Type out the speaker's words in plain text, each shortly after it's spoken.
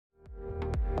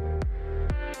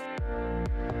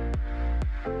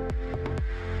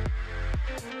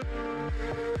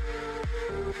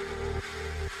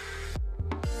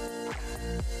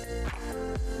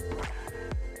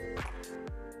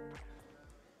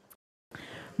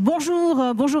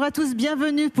Bonjour, bonjour à tous,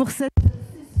 bienvenue pour cette...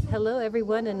 Hello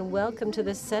everyone and welcome to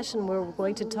this session where we're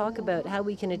going to talk about how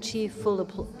we can achieve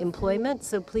full employment.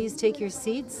 So please take your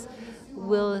seats.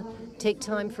 We'll take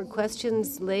time for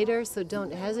questions later, so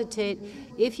don't hesitate.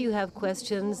 If you have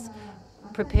questions,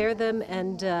 prepare them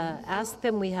and ask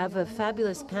them. We have a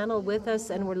fabulous panel with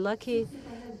us and we're lucky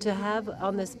to have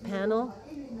on this panel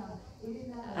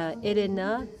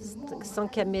Elena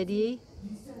STANCANELLI,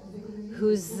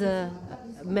 who's a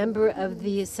member of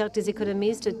the Cercle,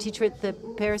 économistes, a teacher at the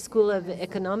Paris School of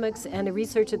Economics and a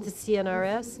researcher at the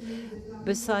CNRS.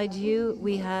 Beside you,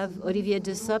 we have Olivier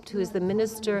DUSSOPT, who is the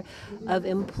Minister of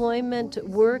Employment,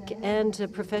 Work and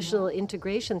Professional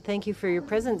Integration. Thank you for your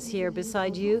presence here.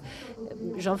 Beside you,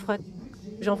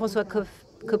 Jean-François,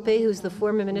 who's the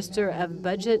former Minister of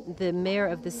Budget, the Mayor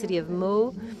of the city of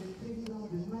Meaux.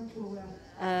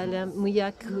 Alain,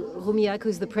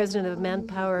 who's the president of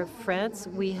Manpower France.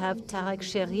 We have Tarak,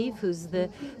 CHERIF, who's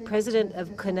the president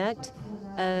of CONECT,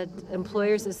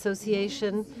 Employers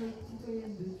Association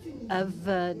of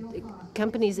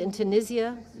Companies in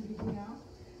Tunisia.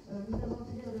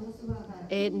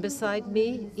 And beside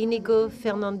me, Inigo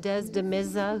FERNANDEZ de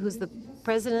MESA, who's the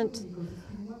president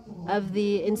of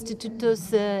the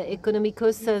Institutos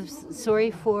Économiques.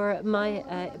 Sorry for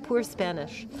my poor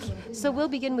Spanish. So we'll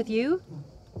begin with you,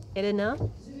 Elena.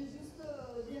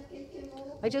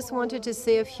 I just wanted to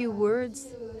say a few words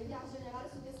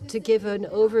to give an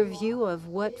overview of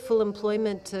what full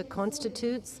employment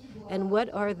constitutes and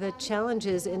what are the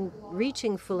challenges in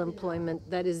reaching full employment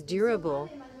that is durable.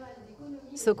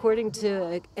 So according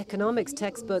to economics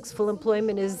textbooks, full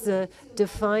employment is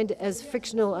defined as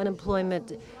frictional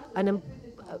unemployment,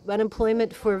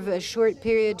 unemployment for a short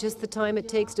period, just the time it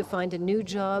takes to find a new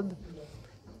job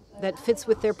that fits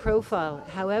with their profile.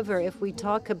 However, if we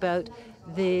talk about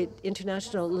the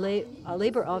International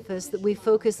Labor Office, that we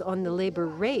focus on the labor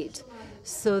rate.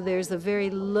 So there's a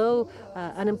very low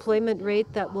unemployment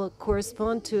rate that will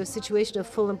correspond to a situation of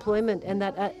full employment, and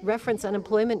that reference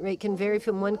unemployment rate can vary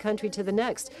from one country to the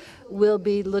next. We'll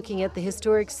be looking at the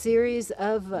historic series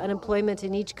of unemployment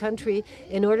in each country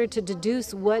in order to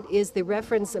deduce what is the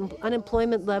reference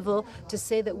unemployment level to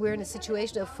say that we're in a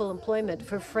situation of full employment.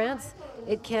 For France,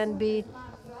 it can be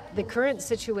the current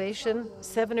situation,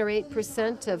 7 or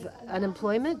 8% of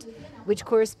unemployment, which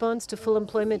corresponds to full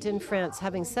employment in France.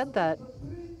 Having said that,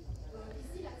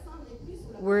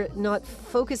 we're not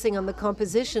focusing on the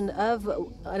composition of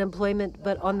unemployment,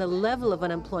 but on the level of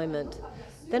unemployment.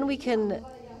 Then we can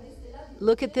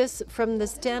look at this from the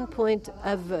standpoint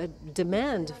of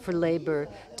demand for labor,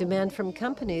 demand from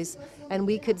companies, and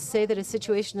we could say that a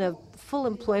situation of full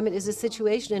employment is a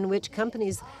situation in which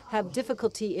companies have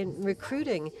difficulty in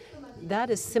recruiting.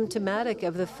 That is symptomatic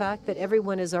of the fact that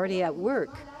everyone is already at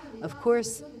work. Of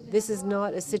course, this is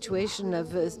not a situation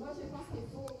of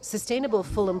sustainable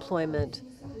full employment.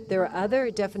 There are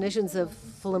other definitions of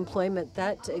full employment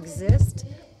that exist,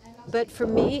 but for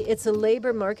me, it's a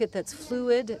labor market that's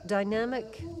fluid,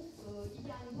 dynamic,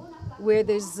 where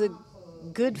there's a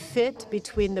good fit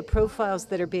between the profiles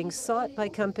that are being sought by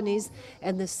companies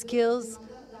and the skills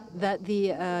that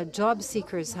the job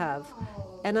seekers have.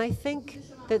 And I think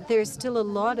that there's still a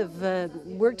lot of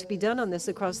work to be done on this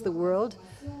across the world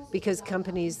because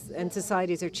companies and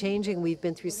societies are changing. We've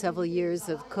been through several years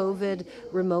of COVID,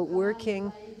 remote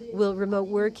working. Will remote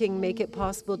working make it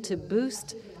possible to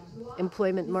boost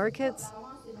employment markets?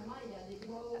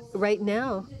 Right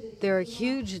now, there are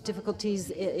huge difficulties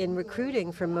in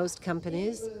recruiting for most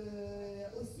companies.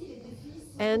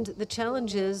 And the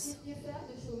challenges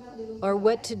are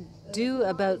what to do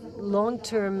about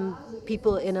long-term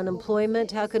people in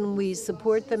unemployment. How can we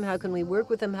support them? How can we work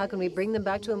with them? How can we bring them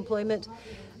back to employment?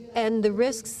 And the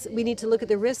risks, we need to look at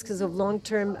the risks of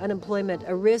long-term unemployment,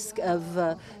 a risk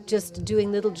of just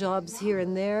doing little jobs here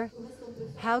and there.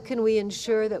 How can we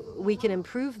ensure that we can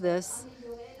improve this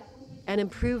and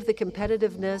improve the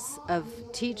competitiveness of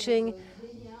teaching,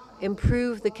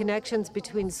 improve the connections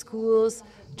between schools,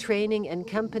 training, and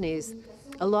companies?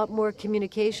 A lot more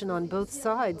communication on both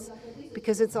sides,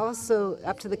 because it's also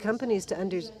up to the companies to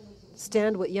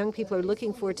understand what young people are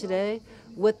looking for today,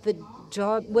 what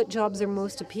jobs are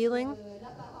most appealing.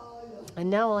 And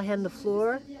now I'll hand the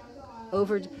floor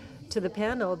over to the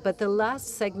panel. But the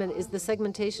last segment is the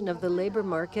segmentation of the labor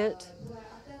market.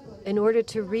 In order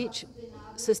to reach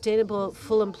sustainable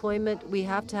full employment, we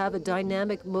have to have a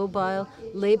dynamic, mobile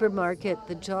labor market.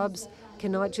 The jobs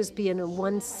cannot just be in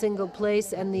one single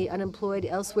place and the unemployed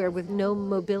elsewhere with no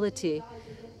mobility.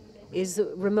 Is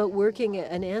remote working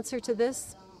an answer to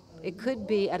this? It could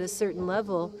be at a certain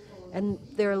level, And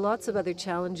there are lots of other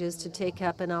challenges to take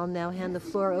up, and I'll now hand the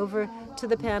floor over to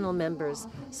the panel members.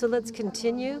 So let's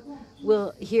continue.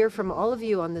 We'll hear from all of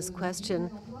you on this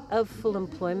question of full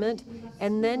employment,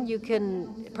 and then you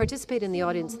can participate in the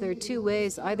audience. There are two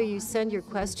ways. Either you send your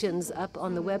questions up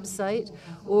on the website,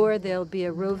 or there'll be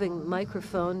a roving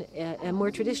microphone, a more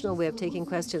traditional way of taking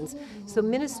questions. So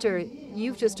Minister,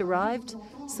 you've just arrived,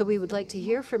 so we would like to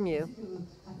hear from you.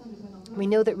 We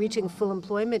know that reaching full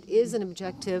employment is an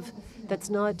objective that's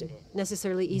not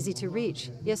necessarily easy to reach.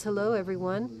 Yes, hello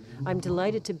everyone. I'm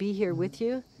delighted to be here with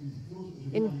you.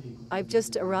 I've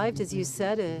just arrived, as you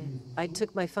said. I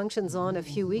took my functions on a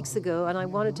few weeks ago, and I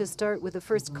wanted to start with the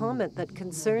first comment that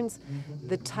concerns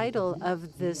the title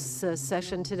of this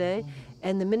session today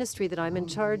and the ministry that I'm in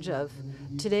charge of.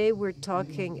 Today we're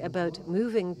talking about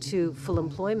moving to full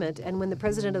employment, and when the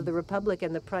President of the Republic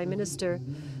and the Prime Minister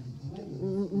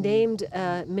named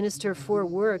Minister for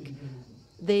Work,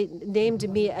 they named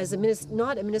me as a minister,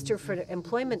 not a minister for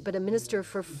employment, but a minister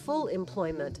for full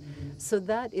employment. So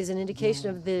that is an indication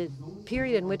of the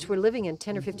period in which we're living in.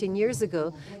 10 or 15 years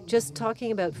ago, just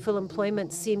talking about full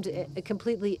employment seemed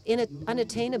completely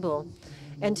unattainable.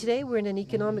 And today we're in an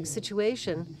economic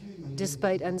situation,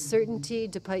 despite uncertainty,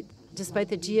 despite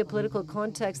the geopolitical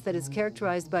context that is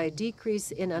characterized by a decrease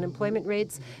in unemployment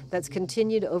rates that's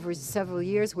continued over several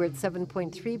years. We're at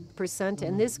 7.3%,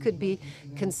 and this could be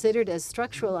considered as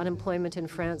structural unemployment in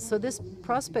France. So this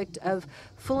prospect of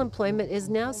full employment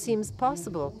now seems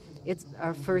possible. It's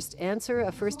our first answer,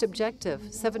 a first objective.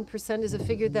 7% is a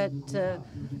figure that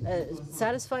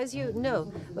satisfies you?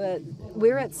 No.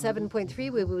 We're at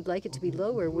 7.3. We would like it to be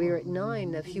lower. We were at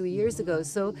 9 a few years ago.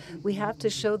 So we have to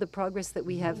show the progress that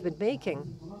we have been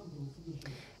making.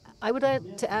 I would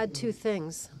like to add two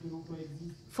things.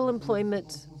 Full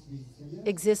employment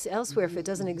exists elsewhere if it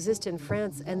doesn't exist in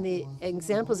France, and the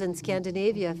examples in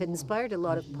Scandinavia have inspired a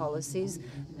lot of policies,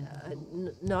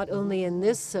 not only in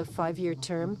this 5-year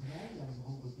term,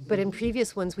 but in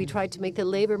previous ones. We tried to make the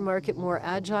labor market more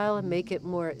agile and make it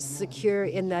more secure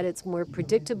in that it's more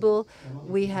predictable.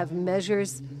 We have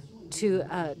measures to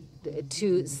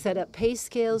set up pay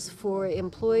scales for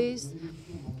employees.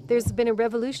 There's been a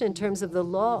revolution in terms of the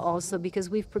law also, because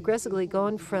we've progressively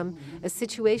gone from a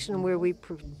situation where we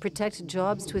protect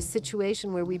jobs to a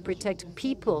situation where we protect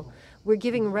people. We're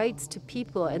giving rights to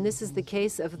people, and this is the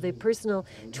case of the personal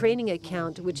training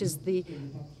account, which is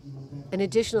an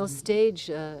additional stage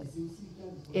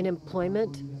in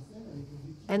employment.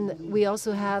 And we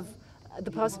also have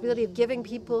the possibility of giving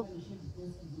people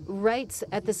rights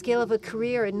at the scale of a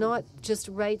career and not just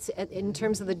rights in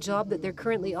terms of the job that they're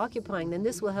currently occupying. Then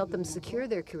this will help them secure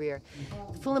their career.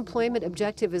 The full employment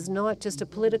objective is not just a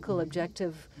political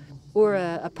objective or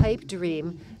a pipe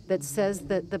dream that says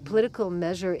that the political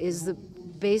measure is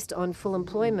based on full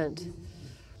employment.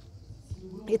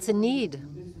 It's a need.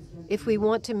 If we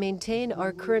want to maintain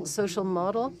our current social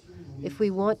model, if we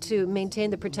want to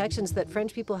maintain the protections that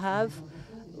French people have,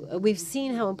 we've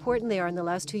seen how important they are in the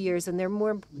last 2 years, and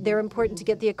they're important to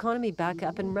get the economy back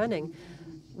up and running.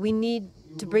 We need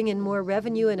to bring in more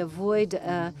revenue and avoid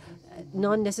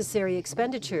non-necessary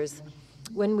expenditures.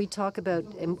 When we talk about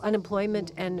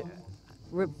unemployment and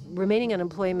remaining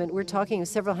unemployment, we're talking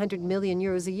several hundred million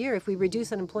euros a year. If we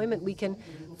reduce unemployment, we can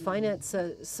finance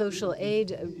social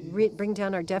aid, bring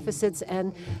down our deficits,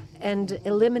 and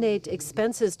eliminate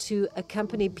expenses to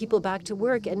accompany people back to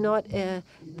work, and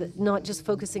not just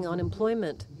focusing on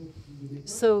employment.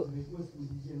 So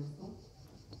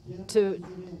to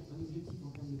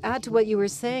add to what you were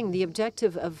saying, the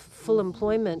objective of full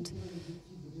employment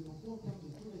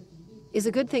is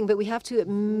a good thing, but we have to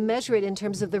measure it in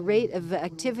terms of the rate of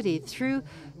activity through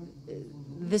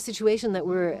the situation that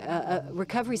we're,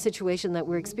 recovery situation that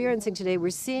we're experiencing today. We're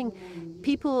seeing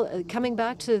people coming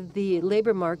back to the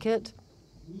labor market,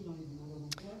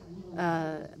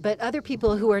 but other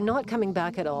people who are not coming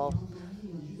back at all.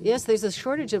 Yes, there's a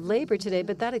shortage of labor today,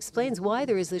 but that explains why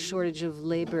there is a shortage of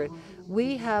labor.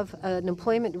 We have an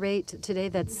employment rate today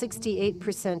that's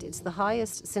 68%. It's the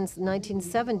highest since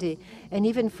 1970. And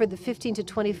even for the 15 to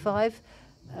 25,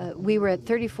 we were at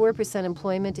 34%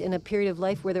 employment in a period of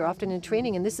life where they're often in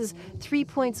training. And this is 3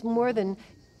 points more than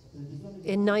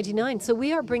in 99. So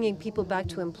we are bringing people back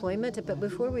to employment. But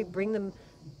before we bring them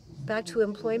back to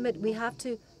employment, we have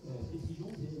to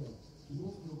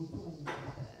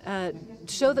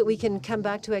show that we can come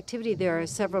back to activity. There are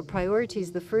several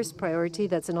priorities. The first priority,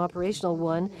 that's an operational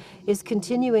one, is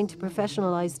continuing to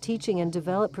professionalize teaching and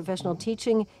develop professional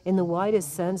teaching in the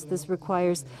widest sense. This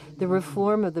requires the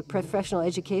reform of the professional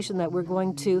education that we're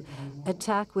going to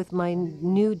attack with my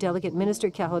new delegate minister,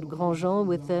 Carole Grandjean,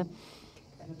 with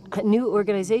a new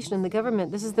organization in the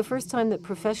government. This is the first time that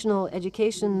professional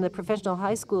education, the professional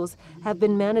high schools, have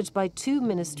been managed by two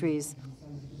ministries.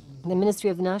 The Ministry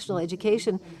of National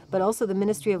Education, but also the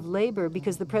Ministry of Labor,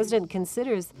 because the President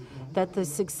considers that the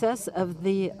success of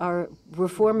our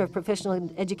reform of professional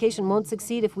education won't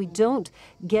succeed if we don't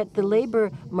get the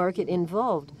labor market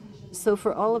involved. So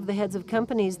for all of the heads of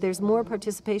companies, there's more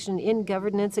participation in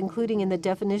governance, including in the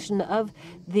definition of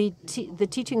the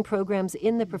teaching programs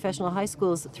in the professional high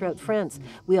schools throughout France.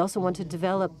 We also want to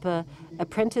develop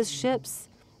apprenticeships.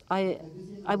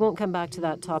 I won't come back to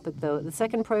that topic, though. The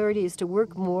second priority is to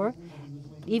work more,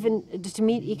 even to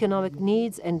meet economic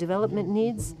needs and development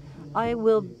needs. I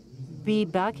will be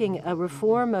backing a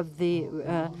reform of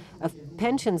of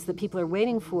pensions that people are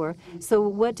waiting for. So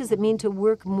what does it mean to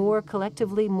work more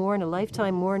collectively, more in a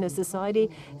lifetime, more in a society?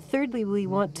 Thirdly, we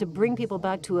want to bring people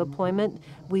back to employment.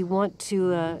 We want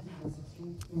to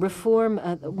reform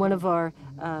one of our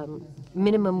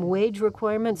minimum wage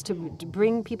requirements to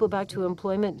bring people back to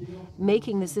employment,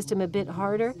 making the system a bit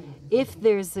harder if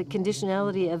there's a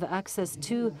conditionality of access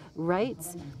to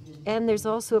rights. And there's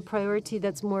also a priority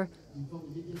that's more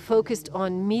focused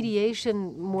on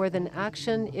mediation more than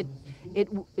action. It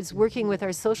is working with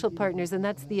our social partners, and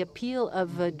that's the appeal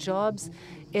of jobs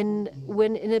in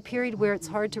a period where it's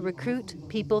hard to recruit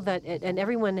people, and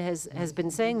everyone has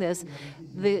been saying this,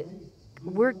 the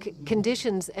work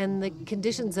conditions and the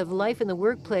conditions of life in the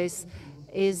workplace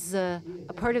is a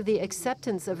part of the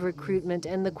acceptance of recruitment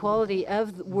and the quality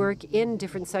of work in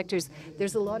different sectors.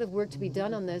 There's a lot of work to be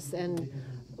done on this, and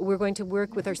we're going to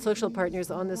work with our social partners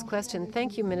on this question.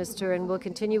 Thank you, Minister, and we'll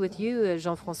continue with you,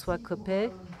 Jean-François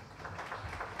Copé.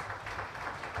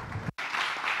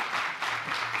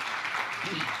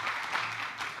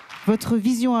 Votre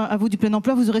vision à vous du plein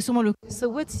emploi, vous aurez sûrement le... So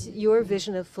what's your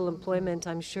vision of full employment?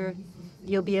 I'm sure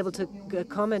you'll be able to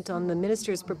comment on the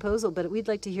minister's proposal, but we'd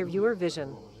like to hear your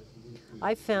vision.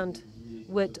 I found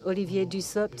what Olivier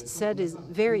DUSSOPT said is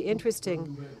very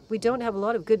interesting. We don't have a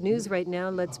lot of good news right now,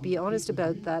 let's be honest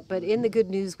about that, but in the good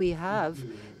news we have,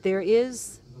 there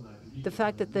is the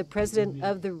fact that the President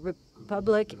of the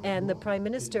Republic and the Prime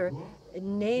Minister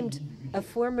named a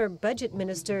former budget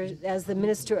minister as the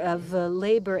Minister of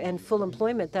Labor and Full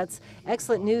Employment. That's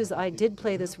excellent news. I did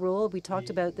play this role. We talked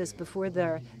about this before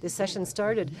the session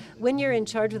started. When you're in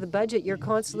charge of the budget, you're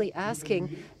constantly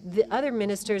asking the other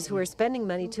ministers who are spending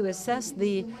money to assess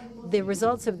the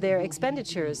results of their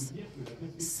expenditures.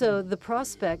 So the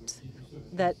prospect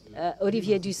that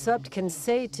Olivier DUSSOPT can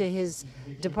say to his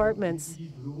departments,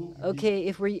 okay,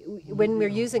 when we're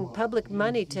using public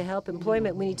money to help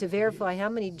employment, we need to verify how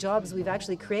many jobs we've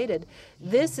actually created.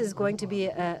 This is going to be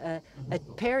a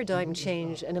paradigm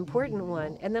change, an important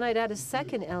one. And then I'd add a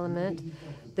second element.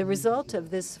 The result of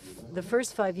this, the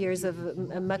first 5 years of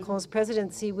Macron's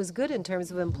presidency was good in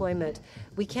terms of employment.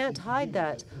 We can't hide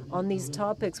that on these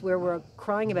topics where we're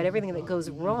crying about everything that goes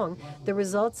wrong. The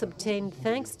results obtained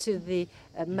thanks to the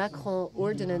Macron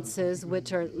ordinances,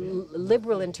 which are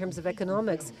liberal in terms of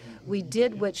economics. We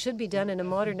did what should be done in a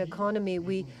modern economy.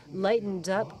 We lightened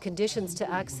up conditions to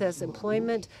access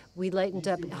employment. We lightened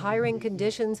up hiring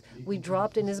conditions. We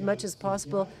dropped in as much as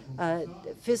possible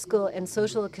fiscal and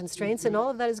social constraints, and all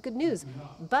of that is good news.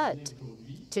 But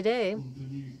today,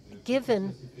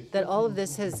 given that all of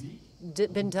this has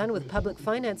been done with public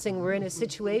financing, we're in a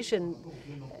situation,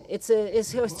 it's a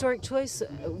historic choice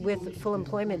with full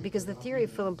employment, because the theory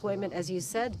of full employment, as you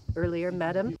said earlier,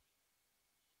 Madam,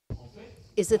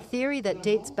 is a theory that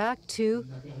dates back to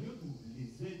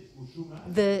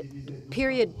the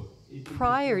period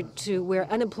prior to where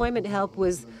unemployment help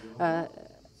was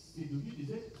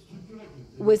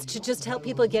to just help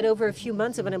people get over a few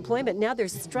months of unemployment. Now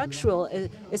there's structural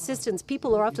assistance.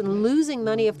 People are often losing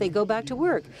money if they go back to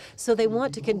work. So they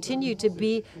want to continue to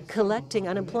be collecting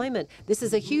unemployment. This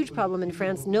is a huge problem in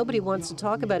France. Nobody wants to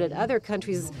talk about it. Other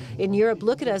countries in Europe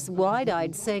look at us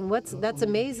wide-eyed saying, that's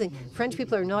amazing. French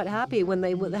people are not happy when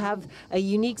they have a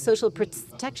unique social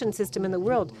protection system in the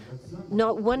world.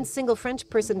 Not one single French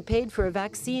person paid for a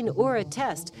vaccine or a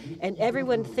test. And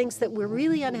everyone thinks that we're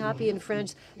really unhappy in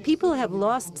France. People have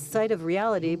lost sight of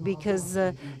reality because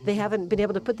they haven't been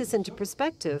able to put this into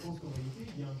perspective.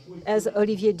 As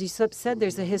Olivier DUSSOPT said,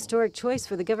 there's a historic choice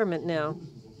for the government now.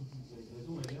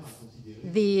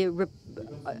 The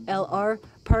LR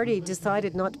party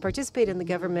decided not to participate in the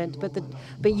government,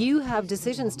 but you have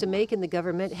decisions to make in the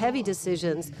government, heavy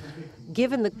decisions,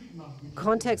 given the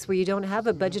context where you don't have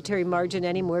a budgetary margin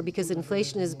anymore because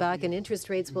inflation is back and interest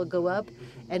rates will go up,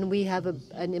 and we have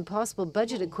an impossible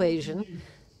budget equation.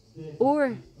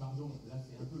 Or,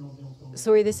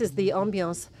 sorry, this is the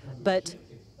ambiance, but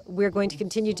we're going to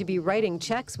continue to be writing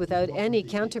checks without any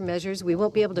countermeasures. We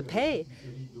won't be able to pay.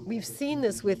 We've seen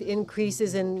this with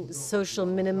increases in social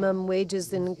minimum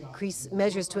wages and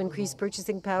measures to increase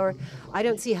purchasing power. I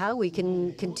don't see how we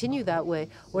can continue that way.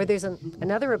 Or there's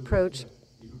another approach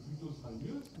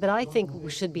that I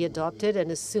think should be adopted, and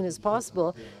as soon as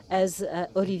possible. As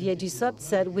Olivier DUSSOPT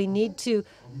said, we need to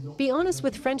be honest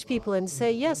with French people and say,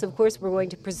 yes, of course, we're going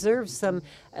to preserve some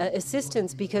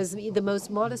assistance because the most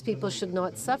modest people should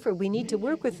not suffer. We need to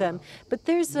work with them. But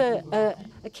there's a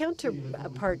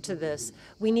counterpart to this.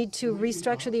 We need to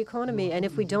restructure the economy, and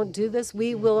if we don't do this,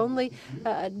 we will only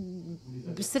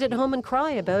sit at home and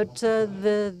cry about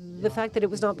the fact that it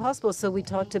was not possible. So we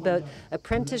talked about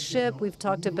apprenticeship. We've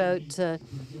talked about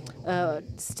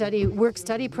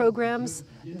work-study programs.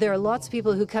 There are lots of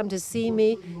people who come to see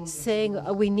me saying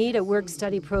we need a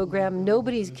work-study program.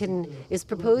 Nobody is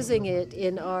proposing it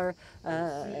in our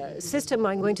system.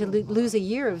 I'm going to lose a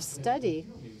year of study.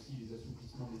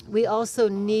 We also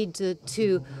need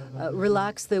to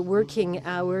relax the working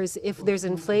hours. If there's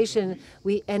inflation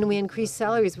and we increase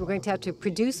salaries, we're going to have to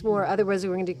produce more. Otherwise,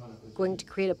 we're going to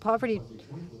create a poverty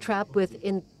trap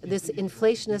within this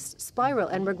inflationist spiral,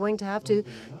 and we're going to have to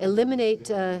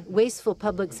eliminate wasteful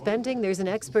public spending. There's an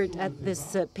expert at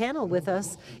this panel with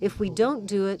us. If we don't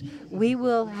do it, we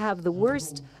will have the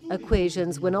worst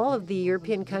equations when all of the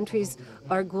European countries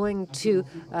are going to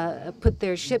put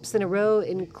their ships in a row,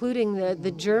 including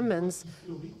the Germans.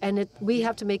 And we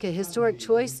have to make a historic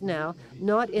choice now,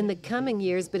 not in the coming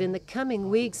years, but in the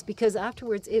coming weeks, because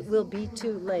afterwards it will be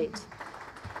too late.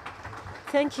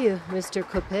 Thank you, Mr.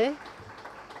 Copé.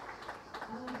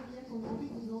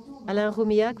 Alain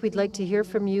ROUMILHAC, we'd like to hear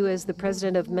from you as the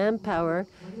president of Manpower.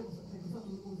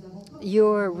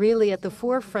 You're really at the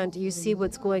forefront. You see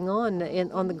what's going on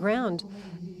on the ground.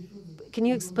 Can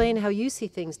you explain how you see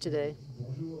things today?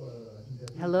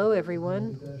 Hello,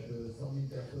 everyone.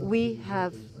 We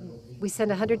send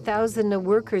 100,000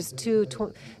 workers to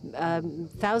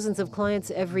thousands of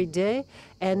clients every day,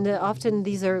 and often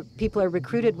people are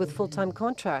recruited with full-time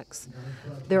contracts.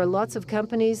 There are lots of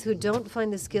companies who don't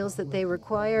find the skills that they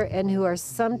require and who are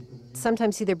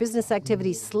sometimes see their business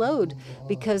activity slowed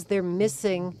because they're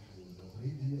missing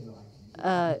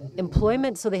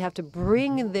employment, so they have to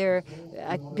bring their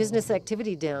business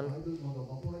activity down.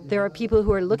 There are people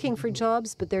who are looking for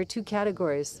jobs, but there are two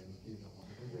categories.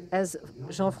 As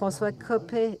Jean-François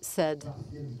Copé said,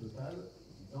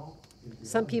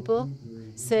 some people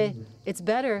say it's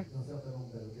better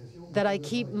that I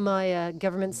keep my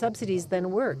government subsidies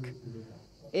than work.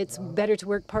 It's better to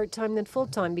work part-time than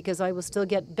full-time because I will still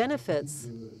get benefits.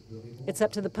 It's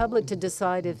up to the public to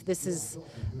decide if this is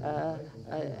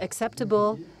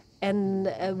acceptable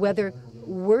and whether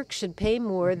work should pay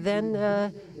more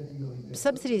than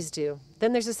subsidies do.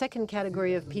 Then there's a second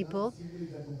category of people.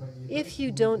 If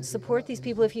you don't support these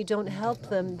people, if you don't help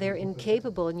them, they're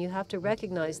incapable, and you have to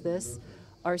recognize this.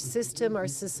 Our system, our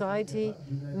society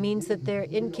means that they're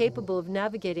incapable of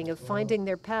navigating, of finding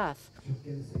their path.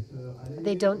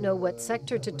 They don't know what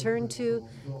sector to turn to.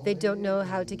 They don't know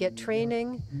how to get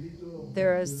training.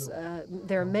 There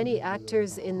are many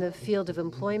actors in the field of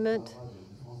employment.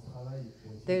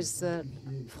 There's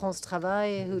France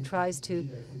Travail, who tries to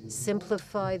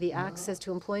simplify the access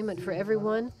to employment for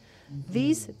everyone.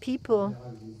 These people,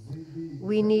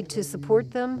 we need to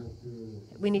support them.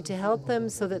 We need to help them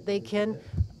so that they can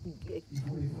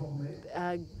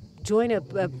join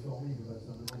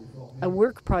a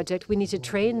work project. We need to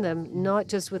train them, not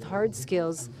just with hard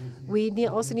skills. We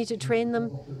also need to train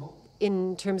them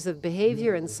in terms of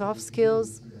behavior and soft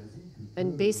skills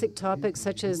and basic topics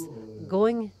such as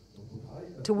going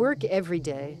to work every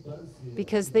day,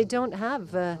 because they don't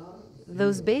have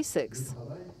those basics.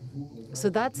 So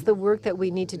that's the work that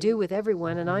we need to do with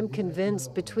everyone, and I'm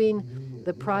convinced between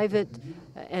the private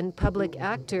and public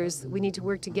actors, we need to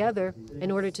work together in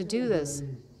order to do this.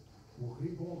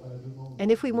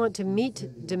 And if we want to meet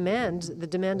the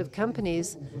demand of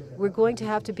companies, we're going to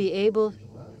have to be able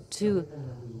to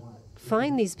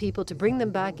find these people, to bring them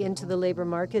back into the labor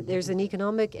market. There's an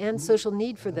economic and social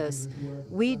need for this.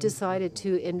 We decided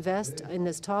to invest in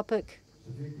this topic,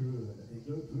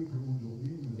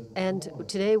 and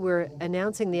today we're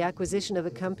announcing the acquisition of a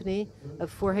company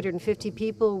of 450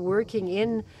 people working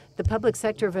in the public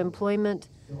sector of employment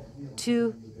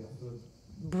to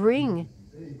bring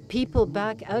people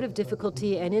back out of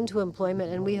difficulty and into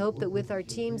employment. And we hope that with our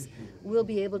teams, we'll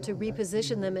be able to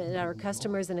reposition them in our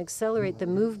customers and accelerate the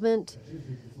movement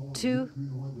to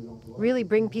really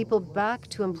bring people back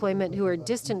to employment who are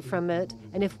distant from it.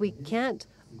 And if we can't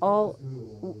all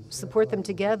support them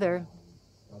together,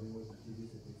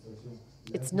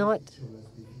 it's not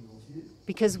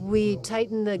because we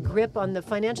tighten the grip on the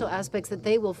financial aspects, that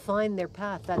they will find their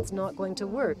path. That's not going to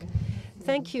work.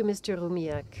 Thank you, Mr.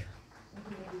 ROUMILHAC.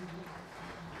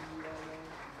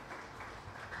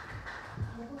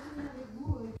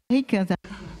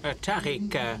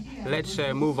 Tarak, let's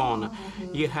move on.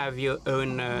 You have your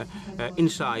own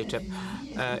insight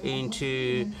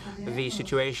into the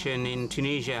situation in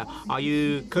Tunisia. Are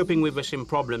you coping with the same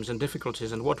problems and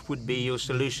difficulties, and what would be your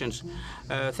solutions?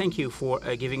 Thank you for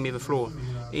giving me the floor.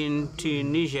 In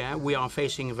Tunisia, we are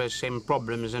facing the same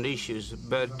problems and issues,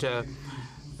 but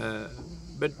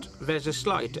there's a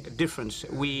slight difference.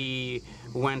 We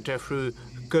went through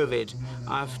COVID.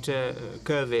 After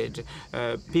COVID,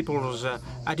 people's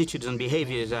attitudes and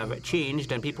behaviors have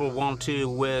changed, and people want to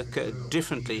work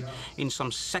differently. In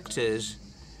some sectors,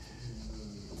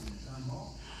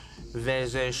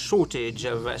 there's a shortage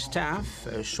of staff,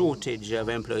 a shortage of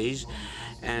employees,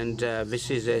 and this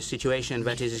is a situation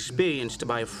that is experienced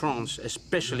by France,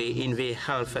 especially in the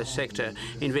health sector.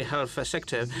 In the health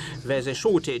sector, there's a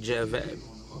shortage of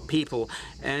people,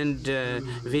 and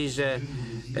these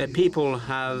people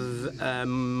have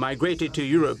migrated to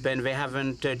Europe, and they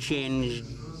haven't changed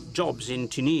jobs in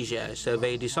Tunisia, so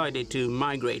they decided to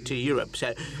migrate to Europe.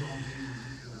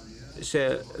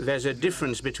 So there's a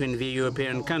difference between the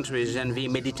European countries and the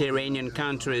Mediterranean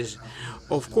countries.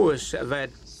 Of course,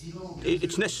 that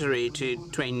it's necessary to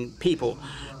train people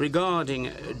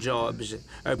regarding jobs,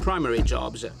 primary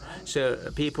jobs, so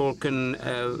people can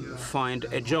find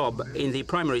a job in the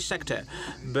primary sector.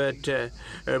 But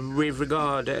with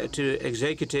regard to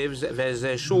executives, there's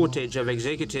a shortage of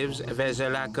executives, there's a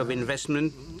lack of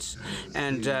investments,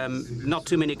 and not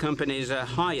too many companies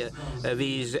hire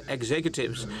these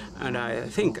executives. And I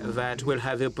think that we'll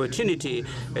have the opportunity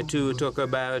to talk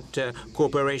about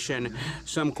cooperation.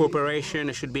 Some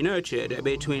cooperation should be nurtured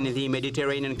between the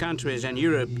Mediterranean countries and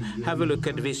Europe. Have a look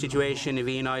at the situation in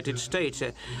the United States.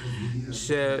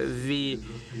 So the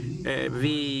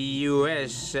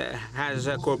US has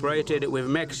cooperated with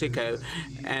Mexico,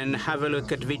 and have a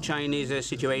look at the Chinese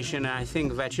situation. I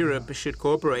think that Europe should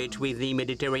cooperate with the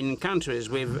Mediterranean countries.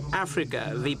 With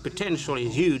Africa, the potential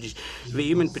is huge. The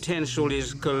human potential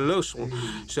is colossal.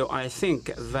 So I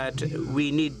think that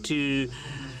we need to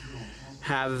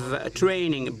have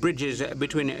training bridges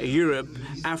between Europe,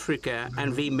 Africa,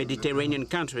 and the Mediterranean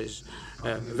countries.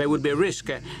 There would be a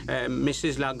risk.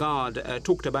 Mrs. Lagarde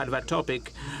talked about that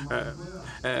topic.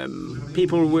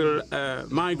 People will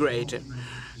migrate.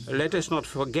 Let us not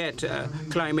forget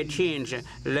climate change.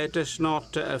 Let us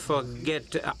not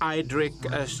forget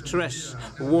hydric stress,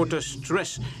 water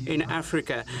stress in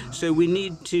Africa. So we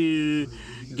need to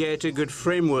get a good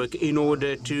framework in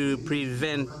order to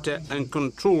prevent and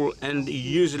control and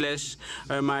useless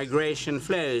migration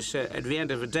flows. At the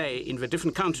end of the day, in the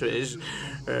different countries,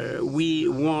 we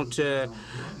want to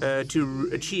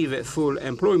achieve full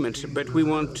employment, but we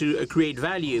want to create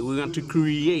value. We want to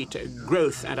create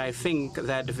growth, and I think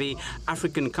that the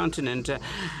African continent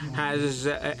has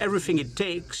everything it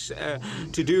takes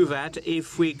to do that.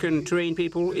 If we can train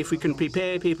people, if we can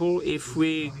prepare people, if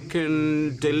we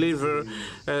can deliver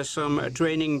some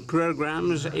training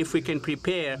programs, if we can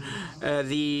prepare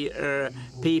the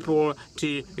people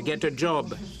to get a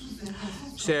job.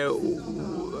 So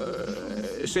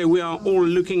we are all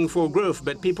looking for growth,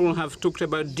 but people have talked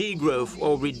about degrowth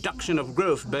or reduction of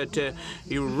growth. But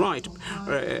you're right,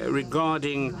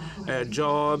 regarding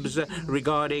jobs,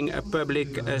 regarding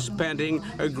public spending,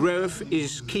 growth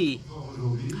is key.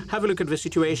 Have a look at the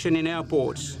situation in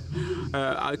airports.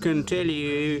 I can tell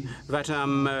you that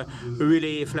I'm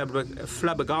really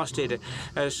flabbergasted.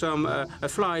 Some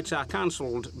flights are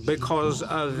cancelled because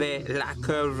of the lack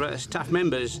of staff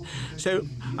members. So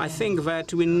I think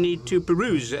that we need to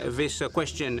peruse this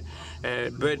question,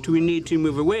 but we need to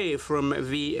move away from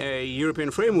the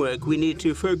European framework. We need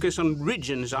to focus on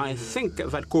regions. I think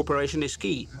that cooperation is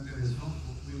key,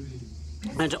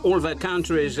 and all the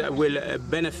countries will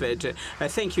benefit.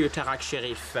 Thank you, Tarak,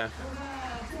 CHERIF.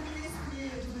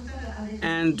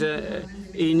 And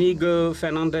Inigo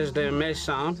Fernandez de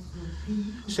MESA.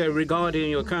 So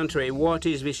regarding your country, what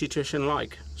is the situation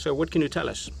like? So what can you tell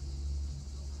us?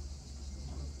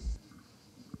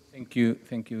 Thank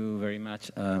you very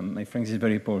much. My French is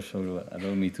very poor, so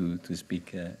allow me to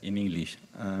speak in English.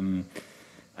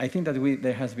 I think that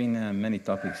there has been many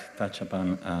topics touched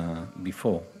upon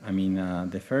before. I mean,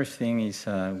 the first thing is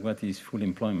what is full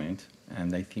employment,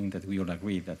 and I think that we all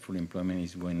agree that full employment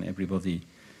is when everybody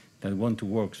that wants to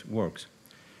works.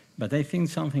 But I think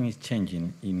something is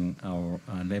changing in our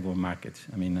labor market.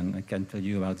 I mean, and I can tell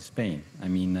you about Spain. I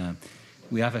mean,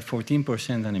 we have a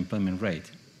 14% unemployment rate,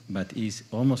 but it's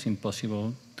almost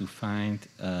impossible to find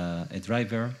a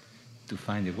driver, to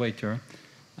find a waiter,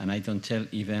 and I don't tell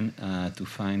even to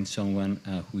find someone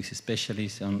who is a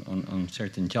specialist on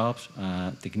certain jobs,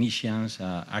 technicians,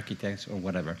 architects, or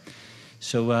whatever.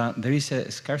 So there is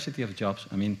a scarcity of jobs.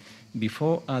 I mean,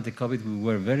 before the COVID, we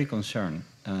were very concerned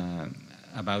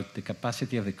about the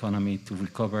capacity of the economy to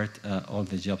recover all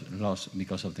the jobs lost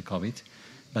because of the COVID.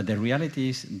 But the reality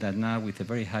is that now, with a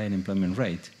very high unemployment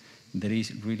rate, there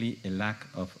is really a lack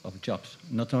of jobs,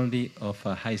 not only of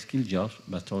high-skilled jobs,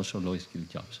 but also low-skilled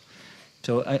jobs.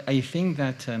 So I think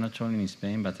that not only in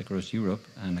Spain, but across Europe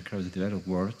and across the developed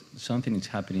world, something is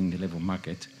happening in the labor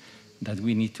market that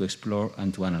we need to explore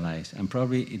and to analyze. And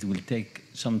probably it will take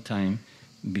some time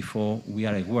before we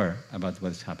are aware about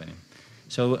what is happening.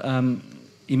 So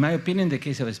in my opinion, the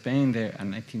case of Spain, there,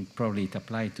 and I think probably it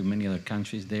applies to many other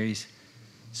countries, there is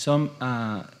some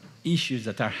issues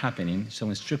that are happening,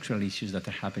 some structural issues that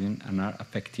are happening and are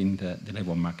affecting the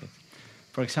labor market.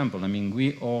 For example, I mean,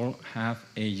 we all have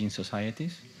aging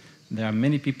societies. There are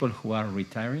many people who are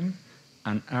retiring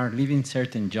and are leaving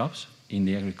certain jobs in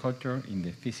the agriculture, in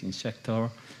the fishing sector,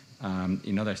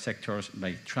 in other sectors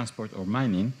like transport or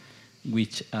mining,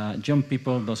 which young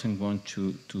people doesn't want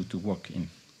to work in.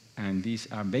 And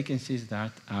these are vacancies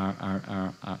that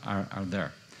are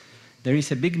there. There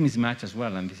is a big mismatch as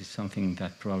well, and this is something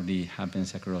that probably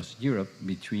happens across Europe,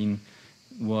 between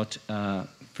what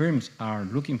firms are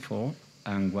looking for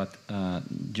and what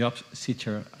job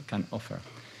seeker can offer.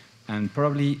 And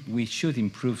probably we should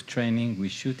improve training, we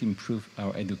should improve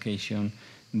our education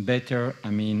better,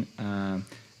 I mean,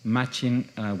 matching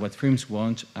what firms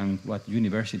want and what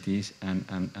universities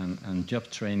and job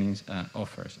trainings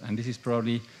offers. And this is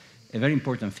probably a very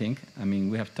important thing. I mean,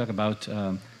 we have talked about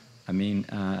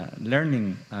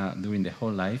learning during the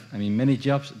whole life. I mean, many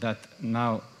jobs that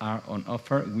now are on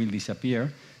offer will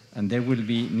disappear, and there will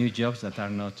be new jobs that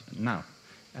are not now.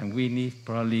 And we need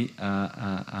probably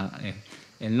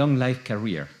a long life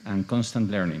career and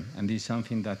constant learning, and this is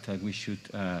something that we should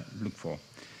look for.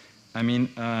 I mean,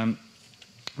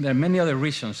 there are many other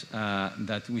reasons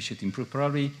that we should improve.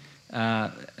 Probably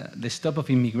the stop of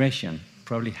immigration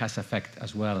probably has effect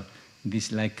as well,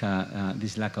 this lack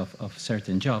of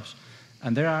certain jobs.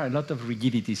 And there are a lot of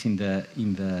rigidities in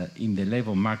the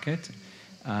labor market.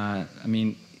 I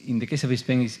mean, in the case of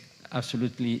Spain, it's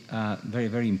absolutely very,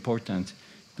 very important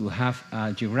to have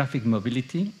geographic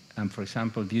mobility. And for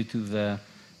example, due to the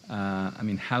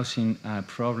housing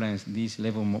problems, this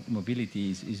labor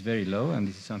mobility is very low, and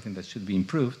this is something that should be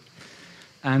improved.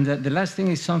 And the last thing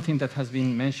is something that has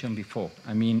been mentioned before.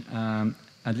 I mean,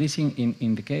 at least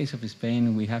in the case of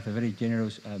Spain, we have a very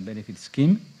generous benefit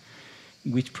scheme,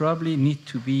 which probably need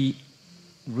to be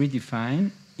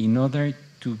redefined in order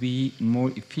to be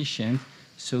more efficient,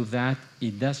 so that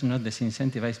it does not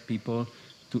disincentivize people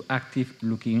to active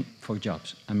looking for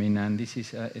jobs. I mean, and this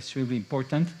is extremely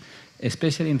important,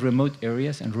 especially in remote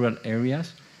areas and rural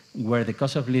areas where the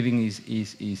cost of living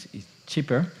is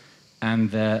cheaper,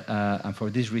 and for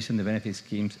this reason the benefit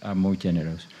schemes are more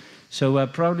generous. So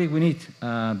probably we need,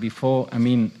 before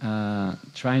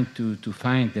trying to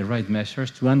find the right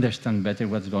measures, to understand better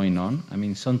what's going on. I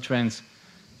mean, some trends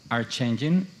are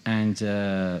changing, and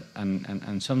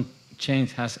some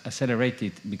change has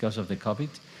accelerated because of the COVID,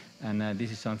 and this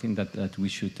is something that we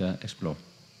should explore.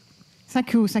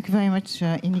 Thank you very much,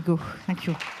 Inigo. Thank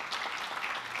you.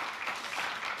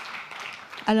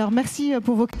 Alors, merci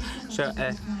pour vos...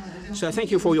 So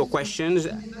thank you for your questions.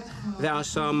 There are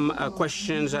some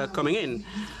questions coming in.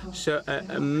 So,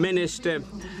 Minister,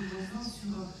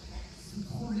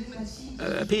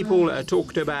 people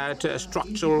talked about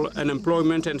structural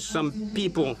unemployment, and some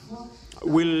people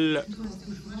will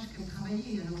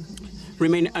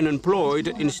remain unemployed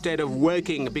instead of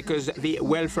working, because the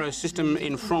welfare system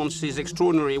in France is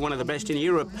extraordinary, one of the best in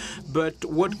Europe. But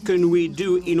what can we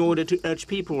do in order to urge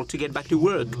people to get back to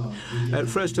work?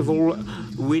 First of all,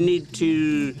 we need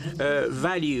to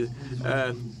value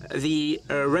the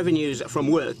revenues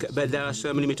from work, but there are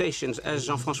some limitations, as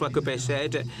Jean-François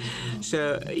said.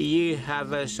 So you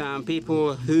have some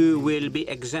people who will be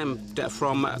exempt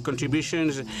from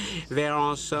contributions. There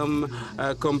are some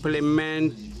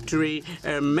complementary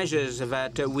measures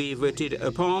that we voted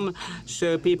upon,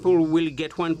 so people will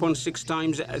get 1.6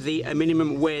 times the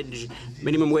minimum wage.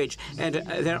 And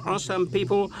there are some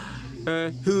people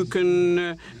who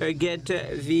can get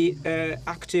the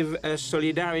active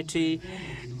solidarity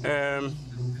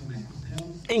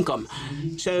income.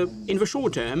 So in the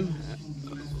short term,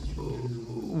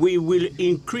 we will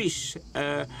increase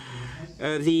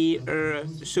the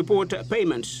support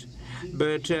payments.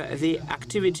 but the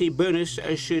activity bonus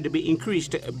should be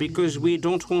increased because we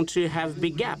don't want to have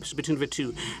big gaps between the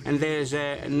two. And there's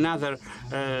another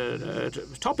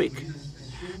topic.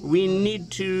 We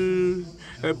need to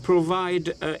provide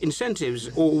incentives,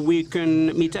 or we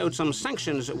can mete out some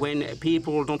sanctions when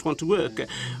people don't want to work.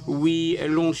 We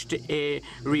launched a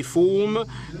reform,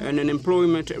 an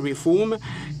unemployment reform,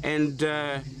 and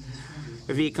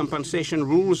the compensation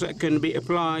rules can be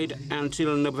applied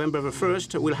until November the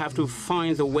 1st. We'll have to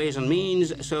find the ways and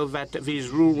means so that these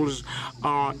rules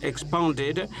are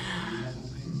expanded.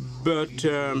 But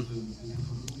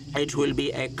it will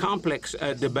be a complex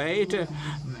debate.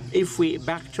 If we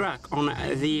backtrack on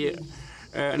the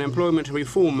unemployment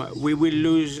reform, we will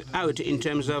lose out in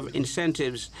terms of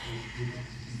incentives.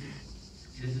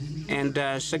 And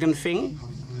second thing,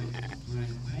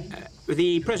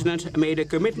 the president made a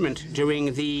commitment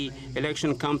during the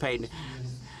election campaign.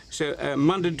 So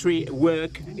mandatory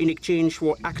work in exchange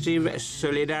for active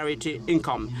solidarity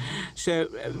income. So,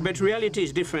 but reality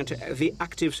is different. The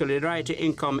active solidarity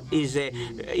income is a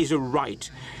right,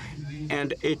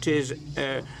 and it is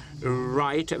a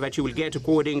right that you will get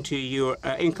according to your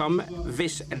income.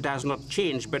 This does not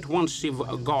change. But once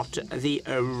you've got the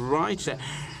rights,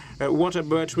 what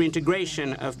about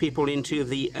reintegration of people into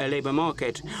the labor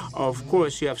market? Of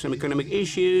course, you have some economic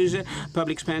issues.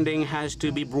 Public spending has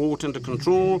to be brought under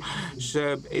control.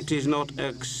 So it is not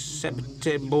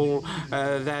acceptable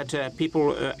that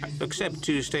people accept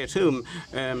to stay at home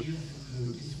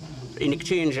in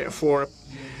exchange for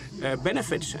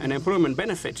benefits and employment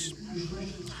benefits.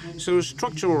 So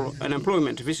structural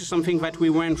unemployment, this is something that we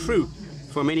went through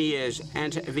for many years,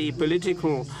 and the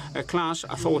political class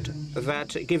thought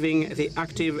that giving the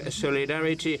active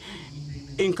solidarity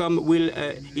income will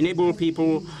enable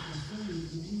people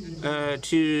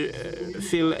to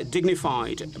feel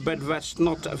dignified, but that's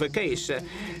not the case.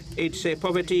 It's a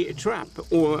poverty trap,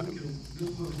 or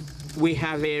we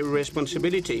have a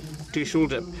responsibility to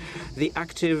shoulder. The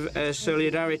active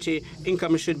solidarity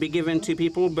income should be given to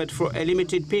people, but for a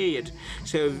limited period.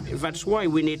 So that's why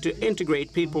we need to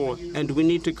integrate people, and we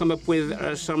need to come up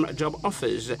with some job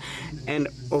offers. And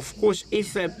of course,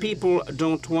 if people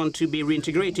don't want to be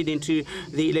reintegrated into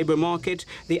the labor market,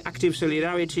 the active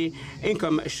solidarity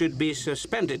income should be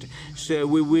suspended. So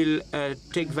we will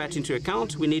take that into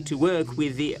account. We need to work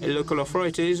with the local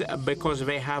authorities because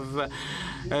they have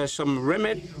some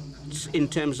remedies in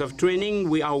terms of training.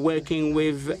 We are working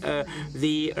with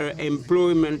the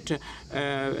employment,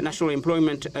 national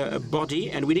employment body,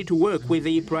 and we need to work with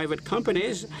the private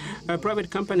companies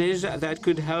that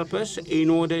could help us in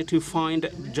order to find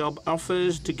job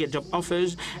offers, to get job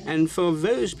offers. And for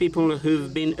those people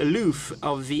who've been aloof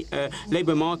of the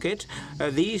labor market,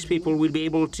 these people will be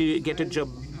able to get a job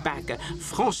back.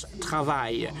 France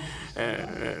Travail.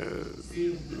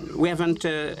 We haven't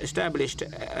established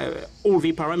all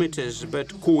the parameters,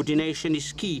 but coordination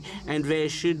is key, and there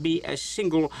should be a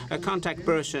single contact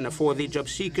person for the job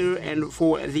seeker and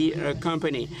for the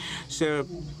company. So,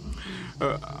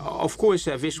 of course,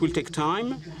 this will take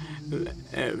time.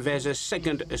 There's a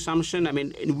second assumption. I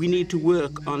mean, we need to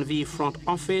work on the front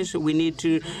office. We need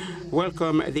to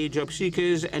welcome the job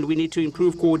seekers, and we need to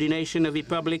improve coordination of the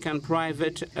public and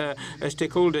private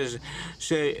stakeholders.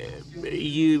 So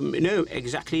you know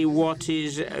exactly what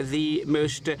is the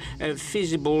most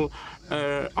feasible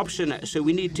option. So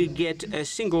we need to get a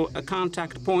single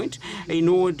contact point in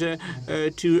order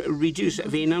to reduce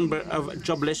the number of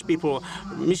jobless people.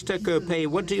 Mr. Copé,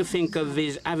 what do you think of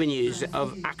these avenues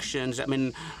of actions? I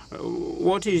mean,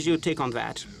 what is your take on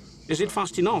that? Is it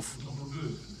fast enough?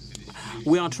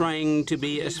 We are trying to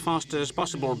be as fast as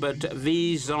possible, but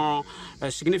these are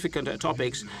significant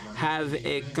topics. Have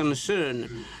a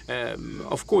concern.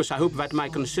 Of course, I hope that my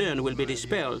concern will be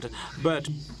dispelled, but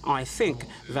I think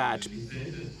that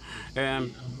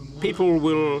people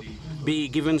will be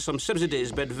given some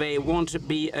subsidies, but they won't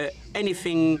be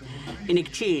anything in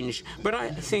exchange. But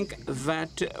I think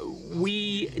that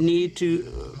we need to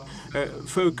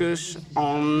focus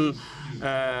on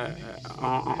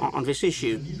this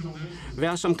issue. There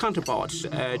are some counterparts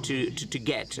to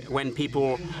get when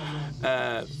people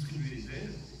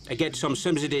get some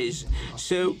subsidies.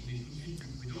 So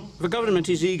the government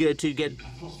is eager to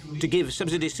give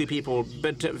subsidies to people,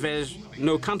 but there's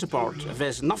no counterpart.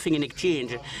 There's nothing in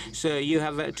exchange. So you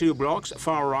have two blocks,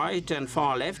 far right and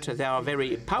far left. They are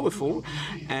very powerful,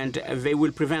 and they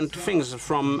will prevent things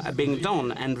from being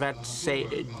done. And that's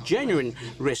a genuine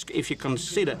risk if you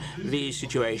consider the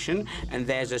situation. And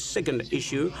there's a second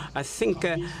issue. I think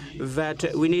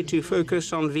that we need to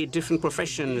focus on the different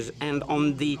professions and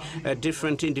on the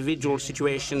different individual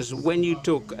situations. When you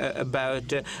talk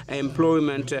about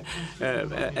employment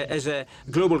as a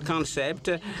global concept,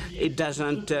 it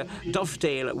doesn't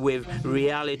dovetail with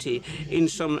reality. In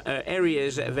some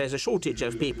areas, there's a shortage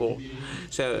of people.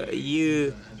 So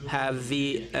you have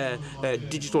the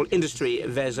digital industry.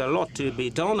 There's a lot to be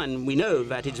done, and we know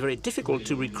that it's very difficult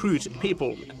to recruit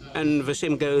people. And the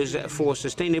same goes for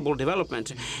sustainable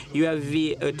development. You have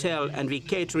the hotel and the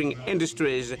catering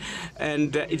industries,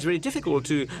 and it's very difficult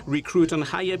to recruit and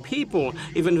hire people,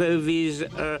 even though these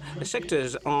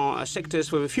sectors are sectors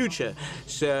for the future.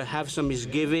 So have some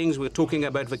misgivings. We're talking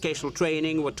about vocational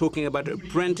training, we're talking about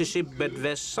apprenticeship, but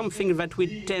there's something that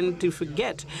we tend to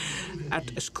forget.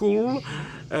 At school,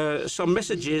 some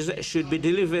messages should be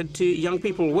delivered to young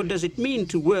people. What does it mean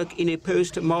to work in a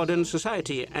post-modern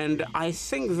society? And I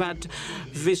think that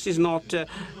this is not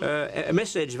a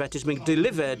message that is being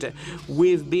delivered.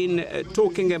 We've been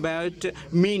talking about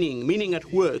meaning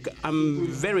at work. I'm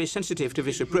very sensitive to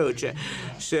this approach.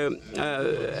 So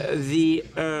the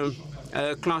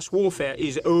class warfare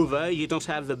is over. You don't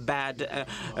have the bad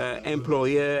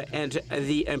employer and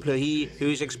the employee who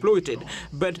is exploited.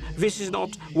 But this is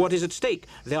not what is at stake.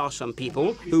 There are some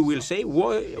people who will say,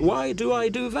 why do I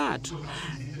do that?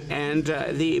 And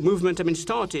the movement has been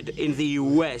started in the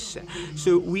US.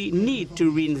 So we need to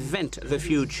reinvent the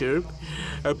future.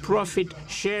 Profit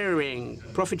sharing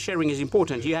is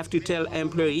important. You have to tell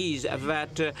employees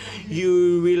that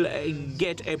you will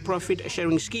get a profit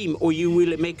sharing scheme, or you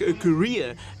will make a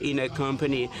career in a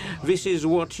company. This is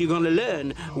what you're going to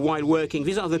learn while working.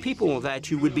 These are the people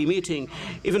that you will be meeting,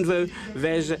 even though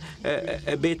there's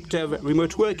a bit of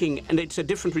remote working, and it's a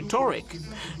different rhetoric.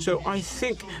 So I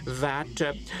think that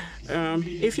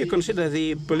if you consider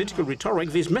the political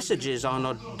rhetoric, these messages are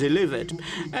not delivered.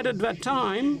 And at that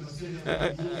time,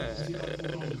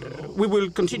 we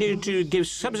will continue to give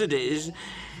subsidies.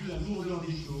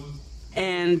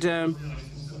 And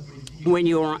when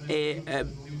you are a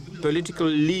political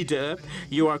leader,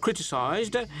 you are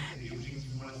criticized.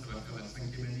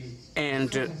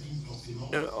 And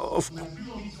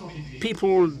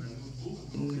people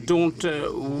don't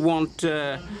want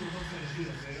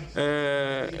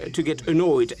to get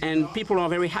annoyed, and people are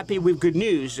very happy with good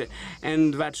news,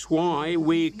 and that's why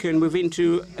we can move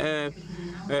into a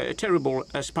terrible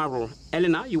spiral.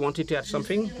 Elena, you wanted to add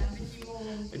something?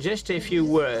 Just a few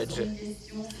words.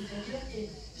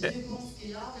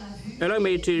 Allow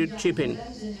me to chip in.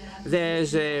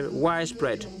 There's a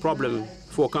widespread problem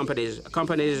for companies.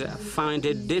 Companies find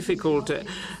it difficult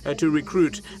to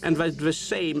recruit, and that's the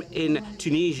same in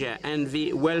Tunisia. And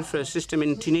the welfare system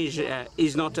in Tunisia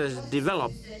is not as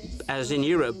developed as in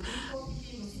Europe.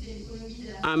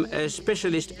 I'm a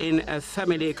specialist in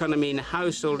family economy and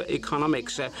household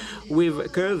economics.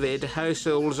 With COVID,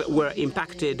 households were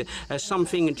impacted.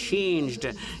 Something changed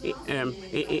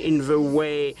in the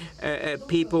way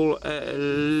people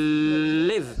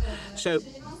live. So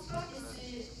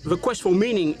the quest for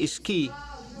meaning is key.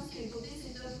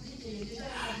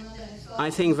 I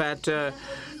think that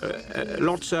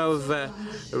lots of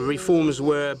reforms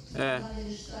were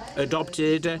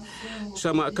adopted.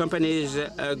 Some companies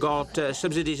got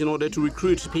subsidies in order to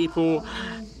recruit people.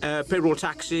 Payroll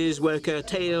taxes were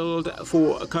curtailed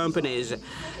for companies.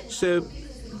 So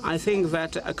I think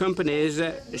that companies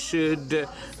should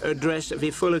address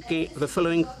the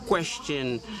following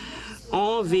question.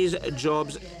 Are these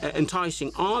jobs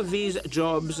enticing? Are these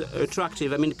jobs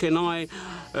attractive? I mean, can I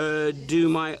do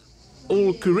my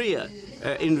whole career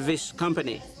in this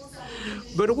company?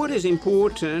 But what is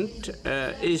important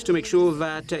is to make sure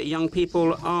that young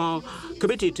people are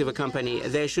committed to the company.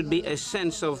 There should be a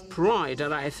sense of pride,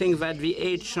 and I think that the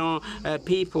HR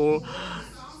people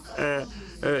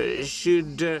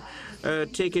should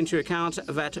take into account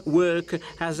that work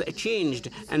has changed,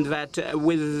 and that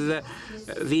with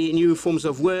the new forms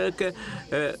of work,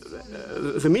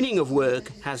 the meaning of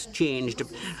work has changed.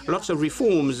 Lots of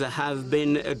reforms have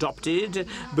been adopted,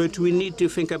 but we need to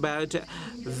think about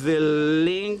the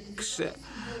links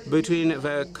between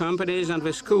the companies and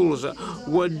the schools.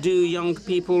 What do young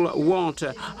people want?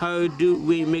 How do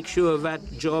we make sure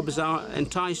that jobs are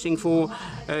enticing for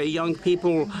young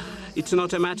people? it's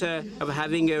not a matter of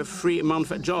having a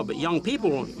 3-month job. Young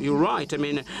people, you're right. I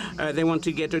mean, they want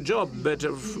to get a job, but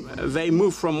they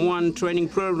move from one training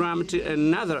program to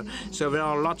another. So there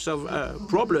are lots of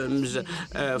problems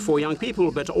for young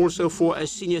people, but also for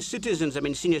senior citizens. I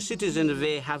mean, senior citizens,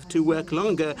 they have to work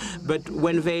longer, but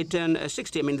when they turn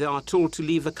 60, I mean, they are told to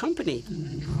leave the company.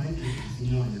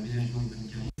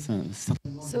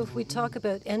 So if we talk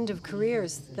about end of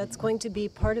careers, that's going to be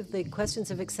part of the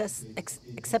questions of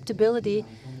acceptability,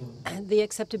 the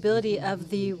acceptability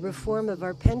of the reform of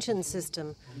our pension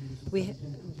system.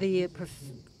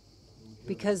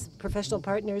 Because professional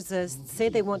partners say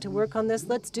they want to work on this,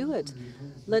 let's do it.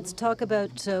 Let's talk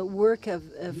about work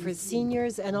for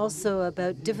seniors and also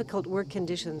about difficult work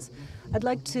conditions. I'd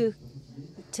like to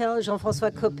tell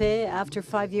Jean-François Copé, after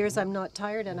 5 years, I'm not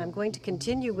tired, and I'm going to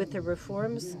continue with the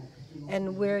reforms,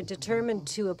 and we're determined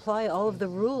to apply all of the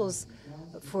rules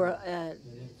for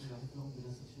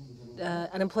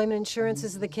unemployment insurance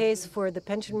is the case, for the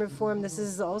pension reform, this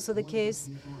is also the case.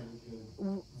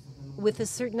 With a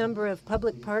certain number of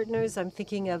public partners, I'm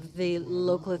thinking of the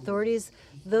local authorities,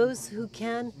 those who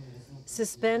can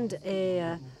suspend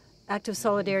a active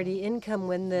solidarity income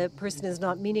when the person is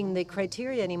not meeting the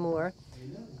criteria anymore.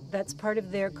 That's part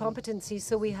of their competency,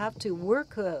 so we have to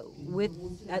work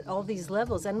at all these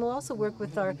levels, and we'll also work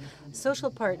with our social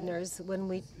partners when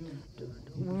we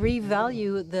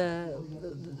revalue the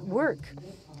work.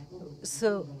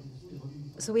 So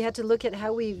we had to look at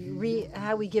how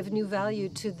we give new value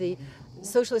to the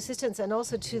social assistance and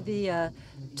also to the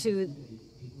to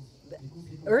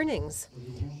earnings.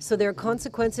 So there are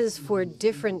consequences for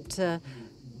different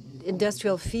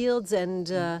industrial fields,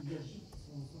 and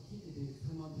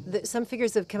some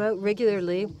figures have come out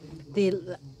regularly.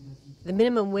 The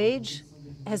minimum wage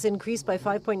has increased by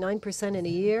 5.9% in a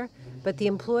year, but the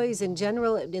employees in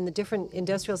general in the different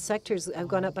industrial sectors have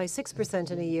gone up by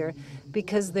 6% in a year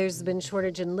because there's been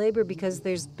shortage in labor, because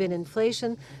there's been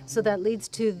inflation. So that leads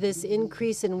to this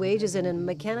increase in wages in a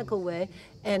mechanical way,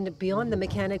 and beyond the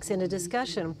mechanics in a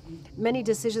discussion. Many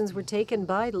decisions were taken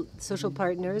by social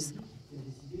partners.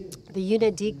 The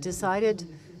UNEDIC decided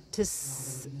to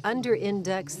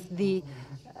under-index the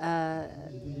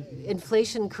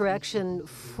inflation correction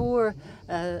for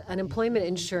unemployment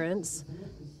insurance,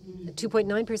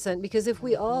 2.9%, because if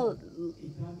we all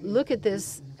look at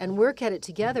this and work at it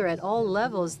together at all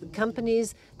levels, the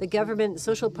companies, the government,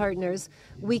 social partners,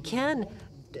 we can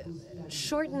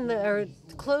shorten or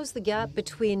close the gap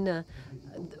between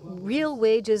real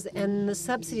wages and the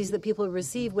subsidies that people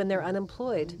receive when they're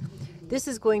unemployed. This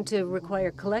is going to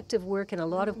require collective work and a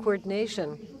lot of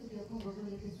coordination.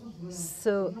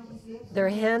 So there are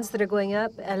hands that are going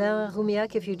up. Alain,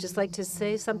 ROUMILHAC, if you'd just like to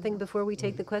say something before we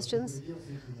take the questions.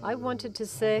 I wanted to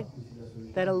say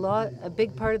that a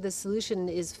big part of the solution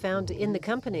is found in the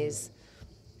companies.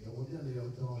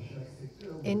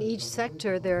 In each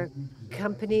sector, there are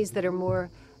companies that are more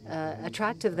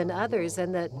attractive than others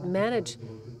and that manage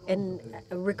and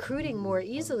recruiting more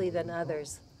easily than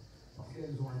others,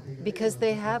 because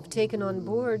they have taken on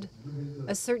board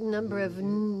a certain number of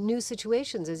new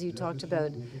situations, as you talked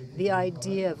about, the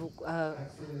idea of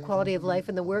quality of life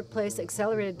in the workplace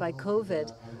accelerated by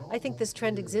COVID. I think this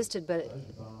trend existed, but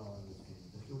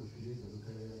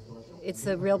it's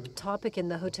a real topic in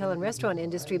the hotel and restaurant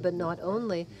industry, but not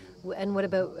only. And what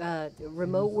about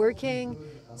remote working?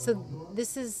 So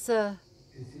this is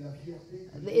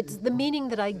it's the meaning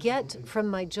that I get from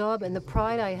my job and the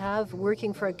pride I have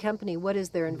working for a company. What is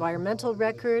their environmental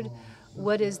record?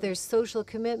 What is their social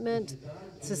commitment,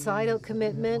 societal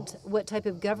commitment? What type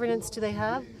of governance do they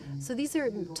have? So these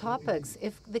are topics.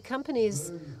 If the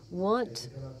companies want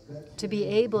to be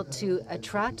able to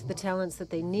attract the talents that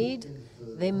they need,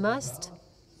 they must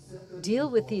deal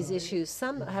with these issues.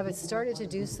 Some have started to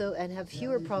do so and have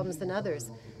fewer problems than others.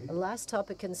 The last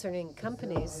topic concerning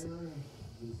companies,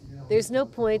 there's no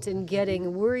point in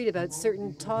getting worried about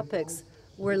certain topics.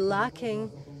 We're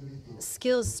lacking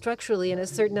skills structurally in a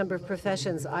certain number of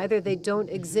professions. Either they don't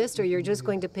exist or you're just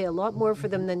going to pay a lot more for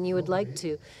them than you would like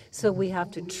to. So we have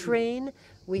to train,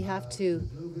 we have to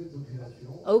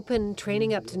open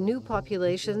training up to new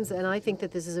populations, and I think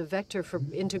that this is a vector for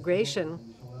integration.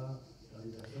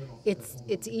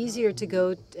 It's easier to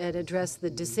go and address the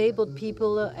disabled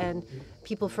people and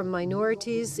people from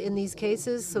minorities in these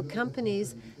cases. So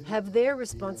companies have their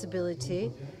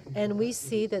responsibility, and we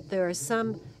see that there are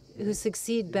some who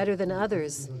succeed better than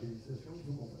others.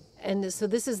 And so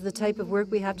this is the type of work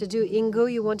we have to do. Inigo,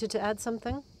 you wanted to add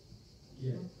something?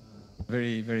 Yeah.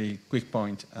 Very, very quick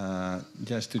point,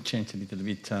 just to change a little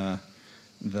bit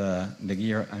the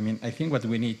gear. I mean, I think what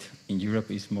we need in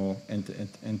Europe is more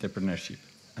entrepreneurship.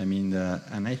 I mean,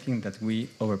 and I think that we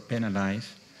overpenalize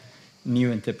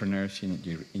new entrepreneurs in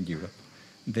Europe.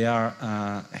 They are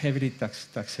heavily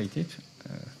taxated,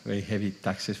 very heavy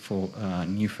taxes for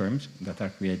new firms that are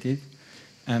created,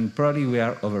 and probably we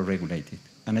are overregulated.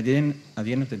 And at the end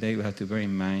of the day, we have to bear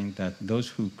in mind that those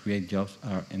who create jobs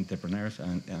are entrepreneurs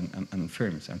and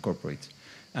firms and corporates.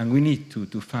 And we need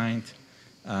to find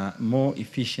more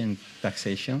efficient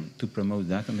taxation to promote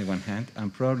that on the one hand,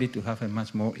 and probably to have a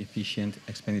much more efficient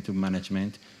expenditure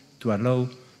management to allow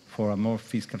for a more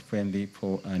fiscal friendly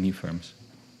for new firms.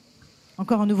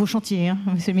 Encore un nouveau chantier, hein,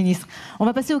 Monsieur le Ministre. On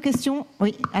va passer aux questions.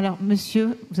 Oui, alors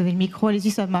Monsieur, vous avez le micro,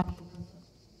 allez-y, ça marche.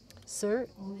 Sir,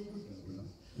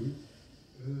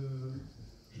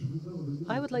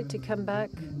 I would like to come back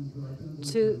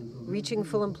to reaching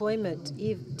full employment.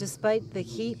 Despite the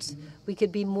heat, we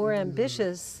could be more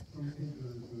ambitious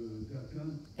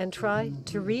and try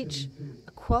to reach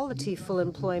quality full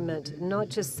employment, not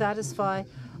just satisfy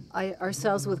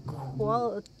ourselves with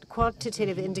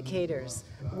quantitative indicators,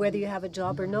 whether you have a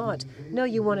job or not. No,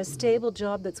 you want a stable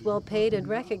job that's well paid and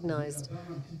recognized.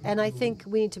 And I think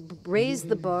we need to raise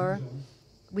the bar.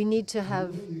 We need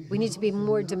to be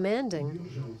more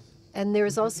demanding. And there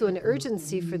is also an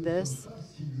urgency for this.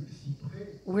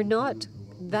 We're not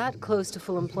that close to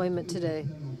full employment today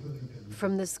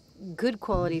from this good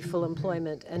quality full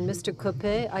employment. And Mr.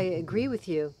 Copé, I agree with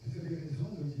you.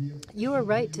 You are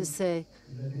right to say,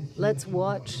 let's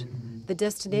watch the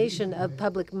destination of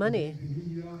public money.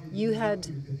 You had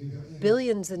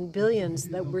billions and billions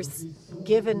that were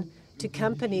given to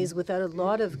companies without a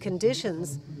lot of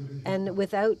conditions and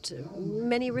without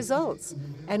many results.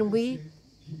 And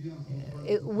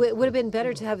it would have been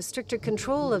better to have a stricter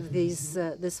control of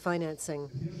this financing.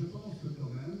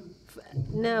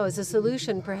 Now, as a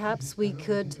solution, perhaps we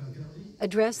could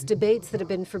address debates that have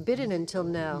been forbidden until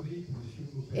now.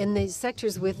 In the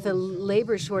sectors with the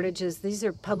labor shortages, these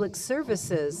are public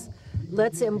services.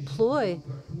 Let's employ.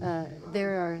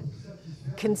 There are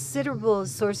considerable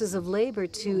sources of labor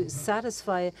to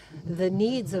satisfy the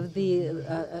needs of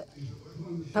the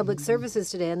public services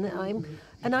today.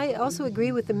 And I also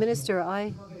agree with the minister.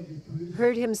 I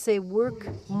heard him say work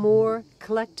more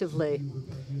collectively.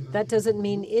 That doesn't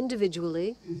mean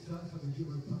individually,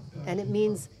 and it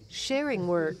means sharing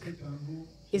work.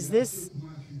 Is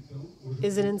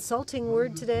an insulting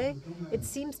word today? It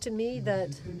seems to me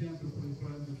that,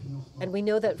 and we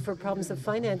know that for problems of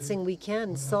financing, we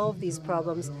can solve these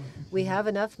problems. We have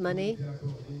enough money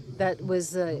that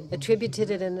was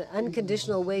attributed in an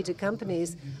unconditional way to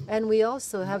companies, and we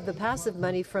also have the passive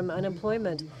money from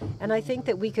unemployment. And I think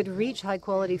that we could reach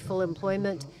high-quality full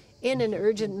employment in an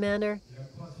urgent manner,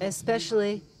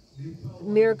 especially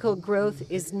miracle growth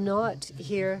is not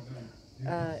here.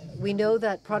 We know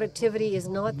that productivity is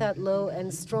not that low,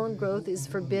 and strong growth is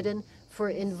forbidden for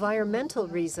environmental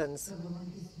reasons.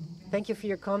 Thank you for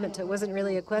your comment. It wasn't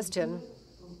really a question.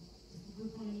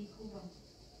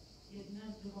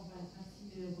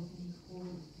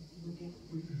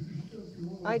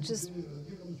 I just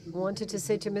wanted to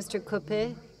say to Mr.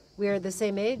 Copé, we are the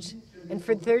same age, and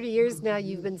for 30 years now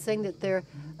you've been saying that there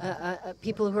are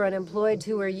people who are unemployed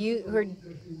who are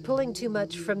pulling too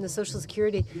much from the Social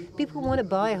Security. People want to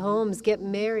buy homes, get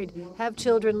married, have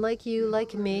children like you,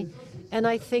 like me, and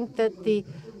I think that the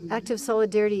active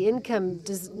solidarity income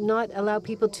does not allow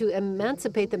people to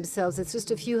emancipate themselves. It's just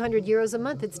a few €100 a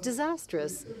month. It's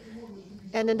disastrous.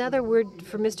 And another word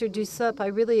for Mr. DUSSOPT, I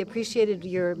really appreciated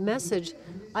your message.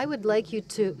 I would like you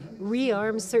to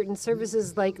rearm certain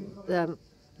services like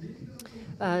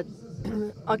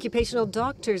occupational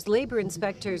doctors, labor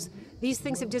inspectors. These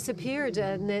things have disappeared,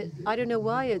 and I don't know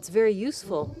why. It's very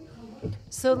useful.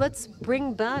 So let's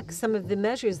bring back some of the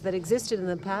measures that existed in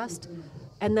the past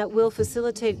and that will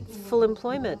facilitate full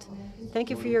employment. Thank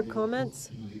you for your comments.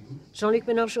 Jean-Luc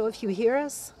Mélenchon, if you hear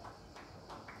us.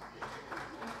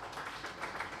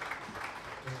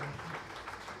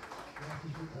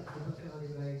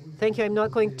 Thank you. I'm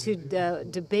not going to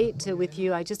debate with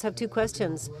you. I just have two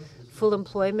questions. Full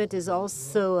employment is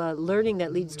also learning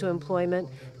that leads to employment.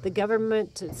 The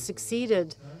government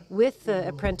succeeded with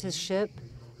apprenticeship,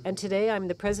 and today I'm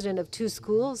the president of two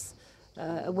schools,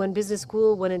 one business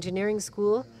school, one engineering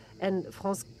school, and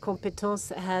France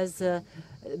Compétences has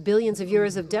billions of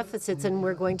euros of deficits, and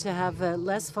we're going to have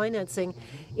less financing.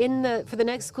 For the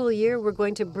next school year, we're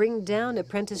going to bring down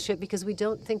apprenticeship because we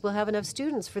don't think we'll have enough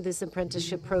students for this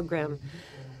apprenticeship program.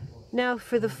 Now,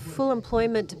 for the full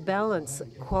employment balance,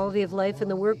 quality of life in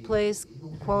the workplace,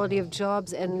 quality of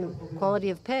jobs, and quality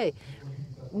of pay.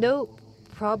 No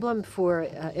problem for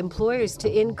employers to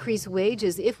increase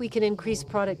wages if we can increase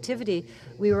productivity.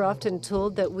 We were often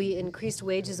told that we increased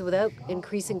wages without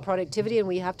increasing productivity, and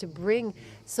we have to bring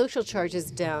social charges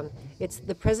down. It's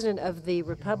the President of the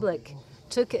Republic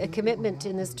took a commitment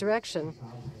in this direction.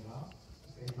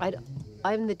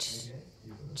 I'm the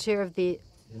chair of the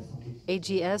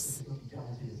AGS,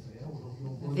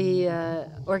 the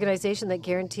organization that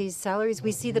guarantees salaries.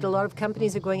 We see that a lot of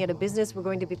companies are going out of business. We're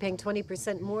going to be paying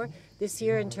 20% more this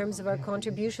year in terms of our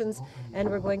contributions, and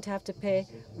we're going to have to pay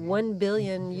 1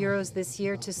 billion euros this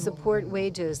year to support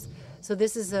wages. So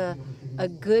this is a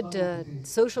good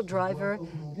social driver.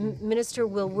 Minister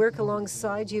will work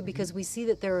alongside you because we see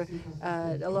that there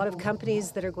are a lot of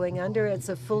companies that are going under. It's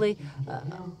a fully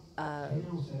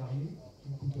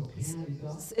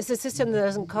it's a system that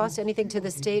doesn't cost anything to the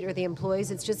state or the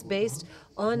employees. It's just based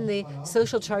on the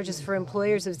social charges for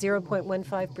employers of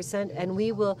 0.15%, and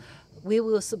we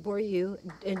will support you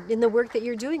in the work that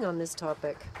you're doing on this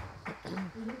topic.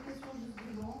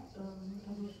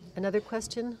 Another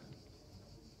question?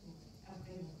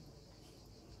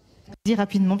 Dis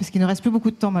rapidement, parce qu'il ne reste plus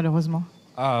beaucoup de temps, malheureusement.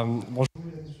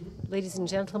 Ladies and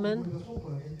gentlemen,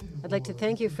 I'd like to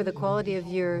thank you for the quality of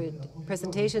your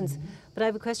presentations, but I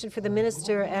have a question for the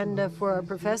minister and for our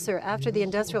professor. After the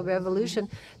Industrial Revolution,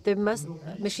 the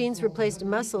machines replaced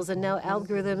muscles, and now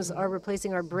algorithms are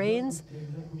replacing our brains.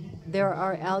 There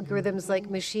are algorithms like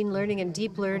machine learning and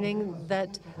deep learning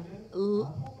that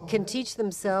can teach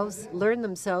themselves, learn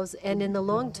themselves, and in the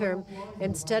long term,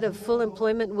 instead of full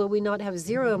employment, will we not have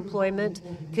zero employment?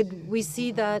 Could we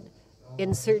see that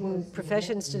in certain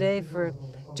professions today for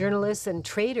journalists and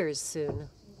traders soon?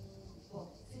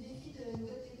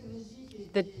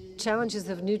 The challenges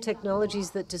of new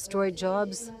technologies that destroy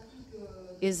jobs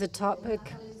is a topic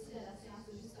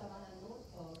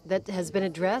that has been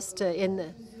addressed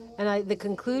the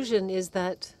conclusion is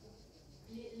that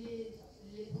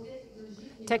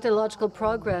technological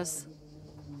progress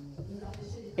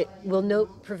will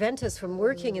not prevent us from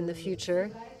working in the future.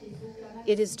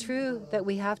 It is true that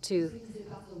we have to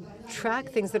track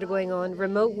things that are going on.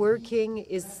 Remote working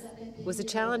was a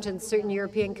challenge in certain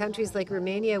European countries like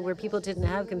Romania, where people didn't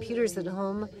have computers at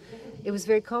home. It was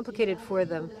very complicated for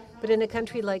them. But in a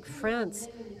country like France,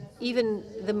 even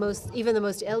the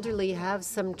most elderly have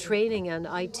some training on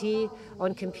IT,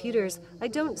 on computers. I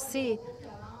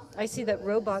see that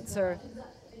robots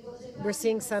we're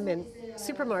seeing some in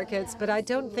supermarkets, but I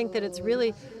don't think that it's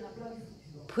really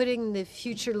putting the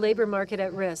future labor market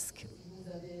at risk.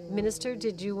 Minister,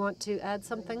 did you want to add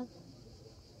something?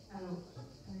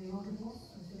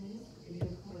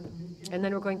 And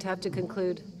then we're going to have to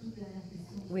conclude.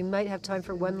 We might have time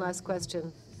for one last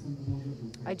question.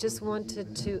 I just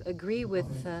wanted to agree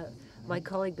with my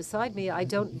colleague beside me. I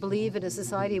don't believe in a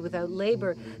society without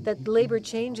labor, that labor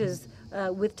changes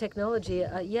with technology,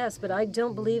 yes, but I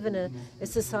don't believe in a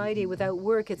society without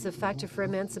work. It's a factor for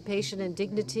emancipation and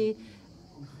dignity.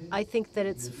 I think that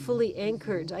it's fully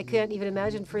anchored. I can't even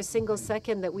imagine for a single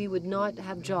second that we would not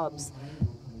have jobs.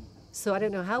 So I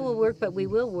don't know how we'll work, but we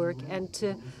will work. And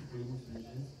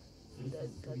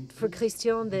for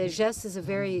Christian, the GES is a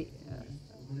very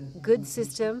good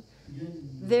system.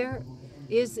 There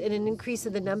is an increase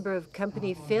in the number of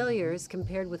company failures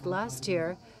compared with last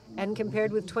year and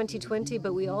compared with 2020,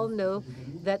 but we all know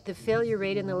that the failure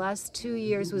rate in the last 2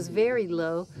 years was very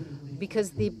low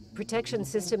because the protection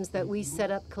systems that we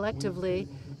set up collectively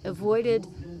avoided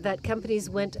that companies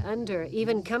went under,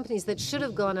 even companies that should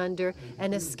have gone under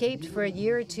and escaped for a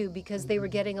year or two because they were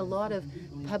getting a lot of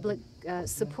public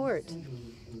support.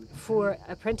 For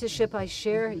apprenticeship, I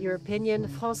share your opinion.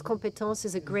 France Compétences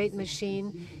is a great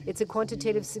machine. It's a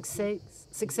quantitative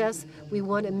success. We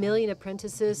want 1 million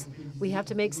apprentices. We have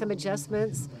to make some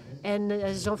adjustments. And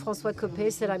as Jean-François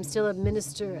Copé said, I'm still a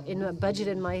minister in a budget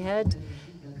in my head.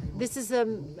 This is a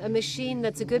machine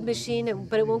that's a good machine,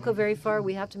 but it won't go very far.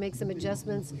 We have to make some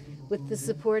adjustments with the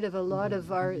support of a lot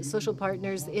of our social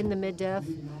partners in the MIDEF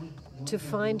to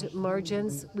find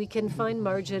margins. We can find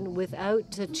margin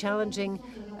without challenging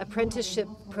apprenticeship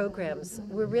programs.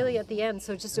 We're really at the end,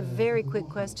 so just a very quick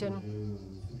question.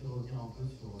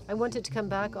 I wanted to come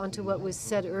back onto what was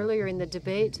said earlier in the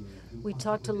debate. We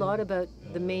talked a lot about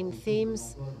the main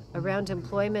themes around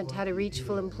employment, how to reach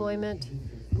full employment,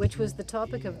 which was the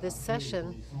topic of this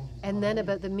session, and then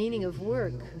about the meaning of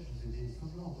work.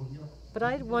 But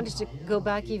I wanted to go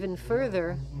back even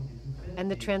further,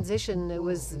 and the transition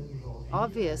was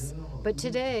obvious. But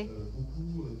today,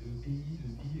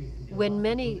 when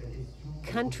many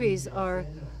countries are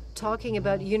talking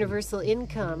about universal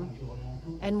income,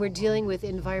 and we're dealing with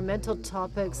environmental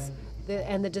topics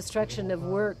and the destruction of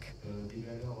work,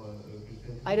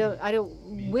 I don't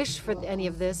wish for any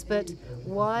of this, but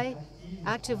why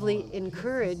actively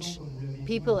encourage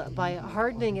people by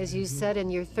hardening, as you said in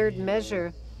your third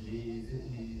measure,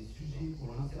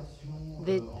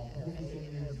 the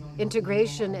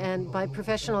integration, and by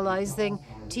professionalizing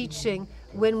teaching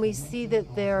when we see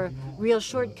that there are real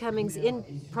shortcomings in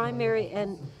primary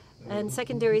and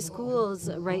secondary schools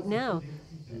right now?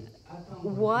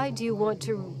 Why do you want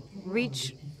to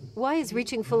why is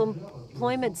reaching full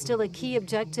employment still a key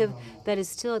objective that is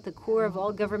still at the core of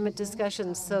all government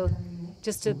discussions? So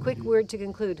just a quick word to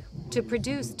conclude. To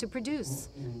produce,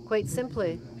 quite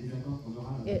simply.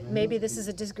 Maybe this is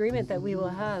a disagreement that we will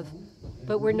have,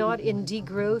 but we're not in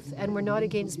degrowth and we're not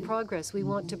against progress. We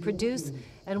want to produce,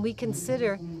 and we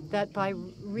consider that by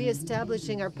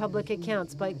reestablishing our public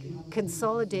accounts, by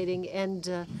consolidating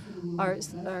and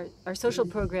our social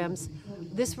programs,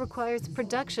 this requires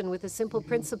production with a simple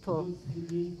principle.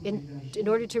 In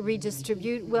order to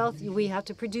redistribute wealth, we have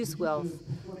to produce wealth.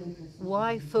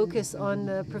 Why focus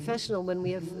on professional when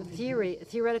we have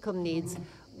theoretical needs?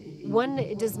 One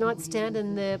does not stand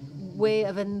in the way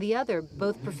of the other.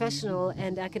 Both professional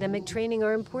and academic training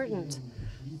are important.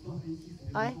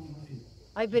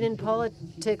 I've been in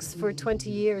politics for 20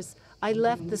 years. I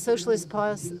left the Socialist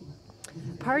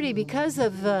Party because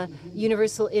of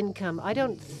universal income. I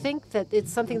don't think that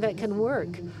it's something that can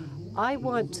work. I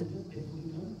want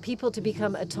people to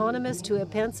become autonomous, to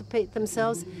emancipate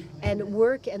themselves, and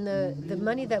work, and the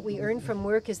money that we earn from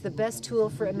work is the best tool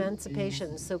for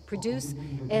emancipation. So produce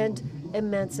and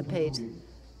emancipate.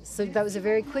 So that was a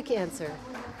very quick answer.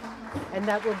 And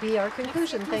that will be our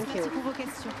conclusion. Thank you.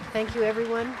 Thank you,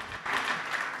 everyone.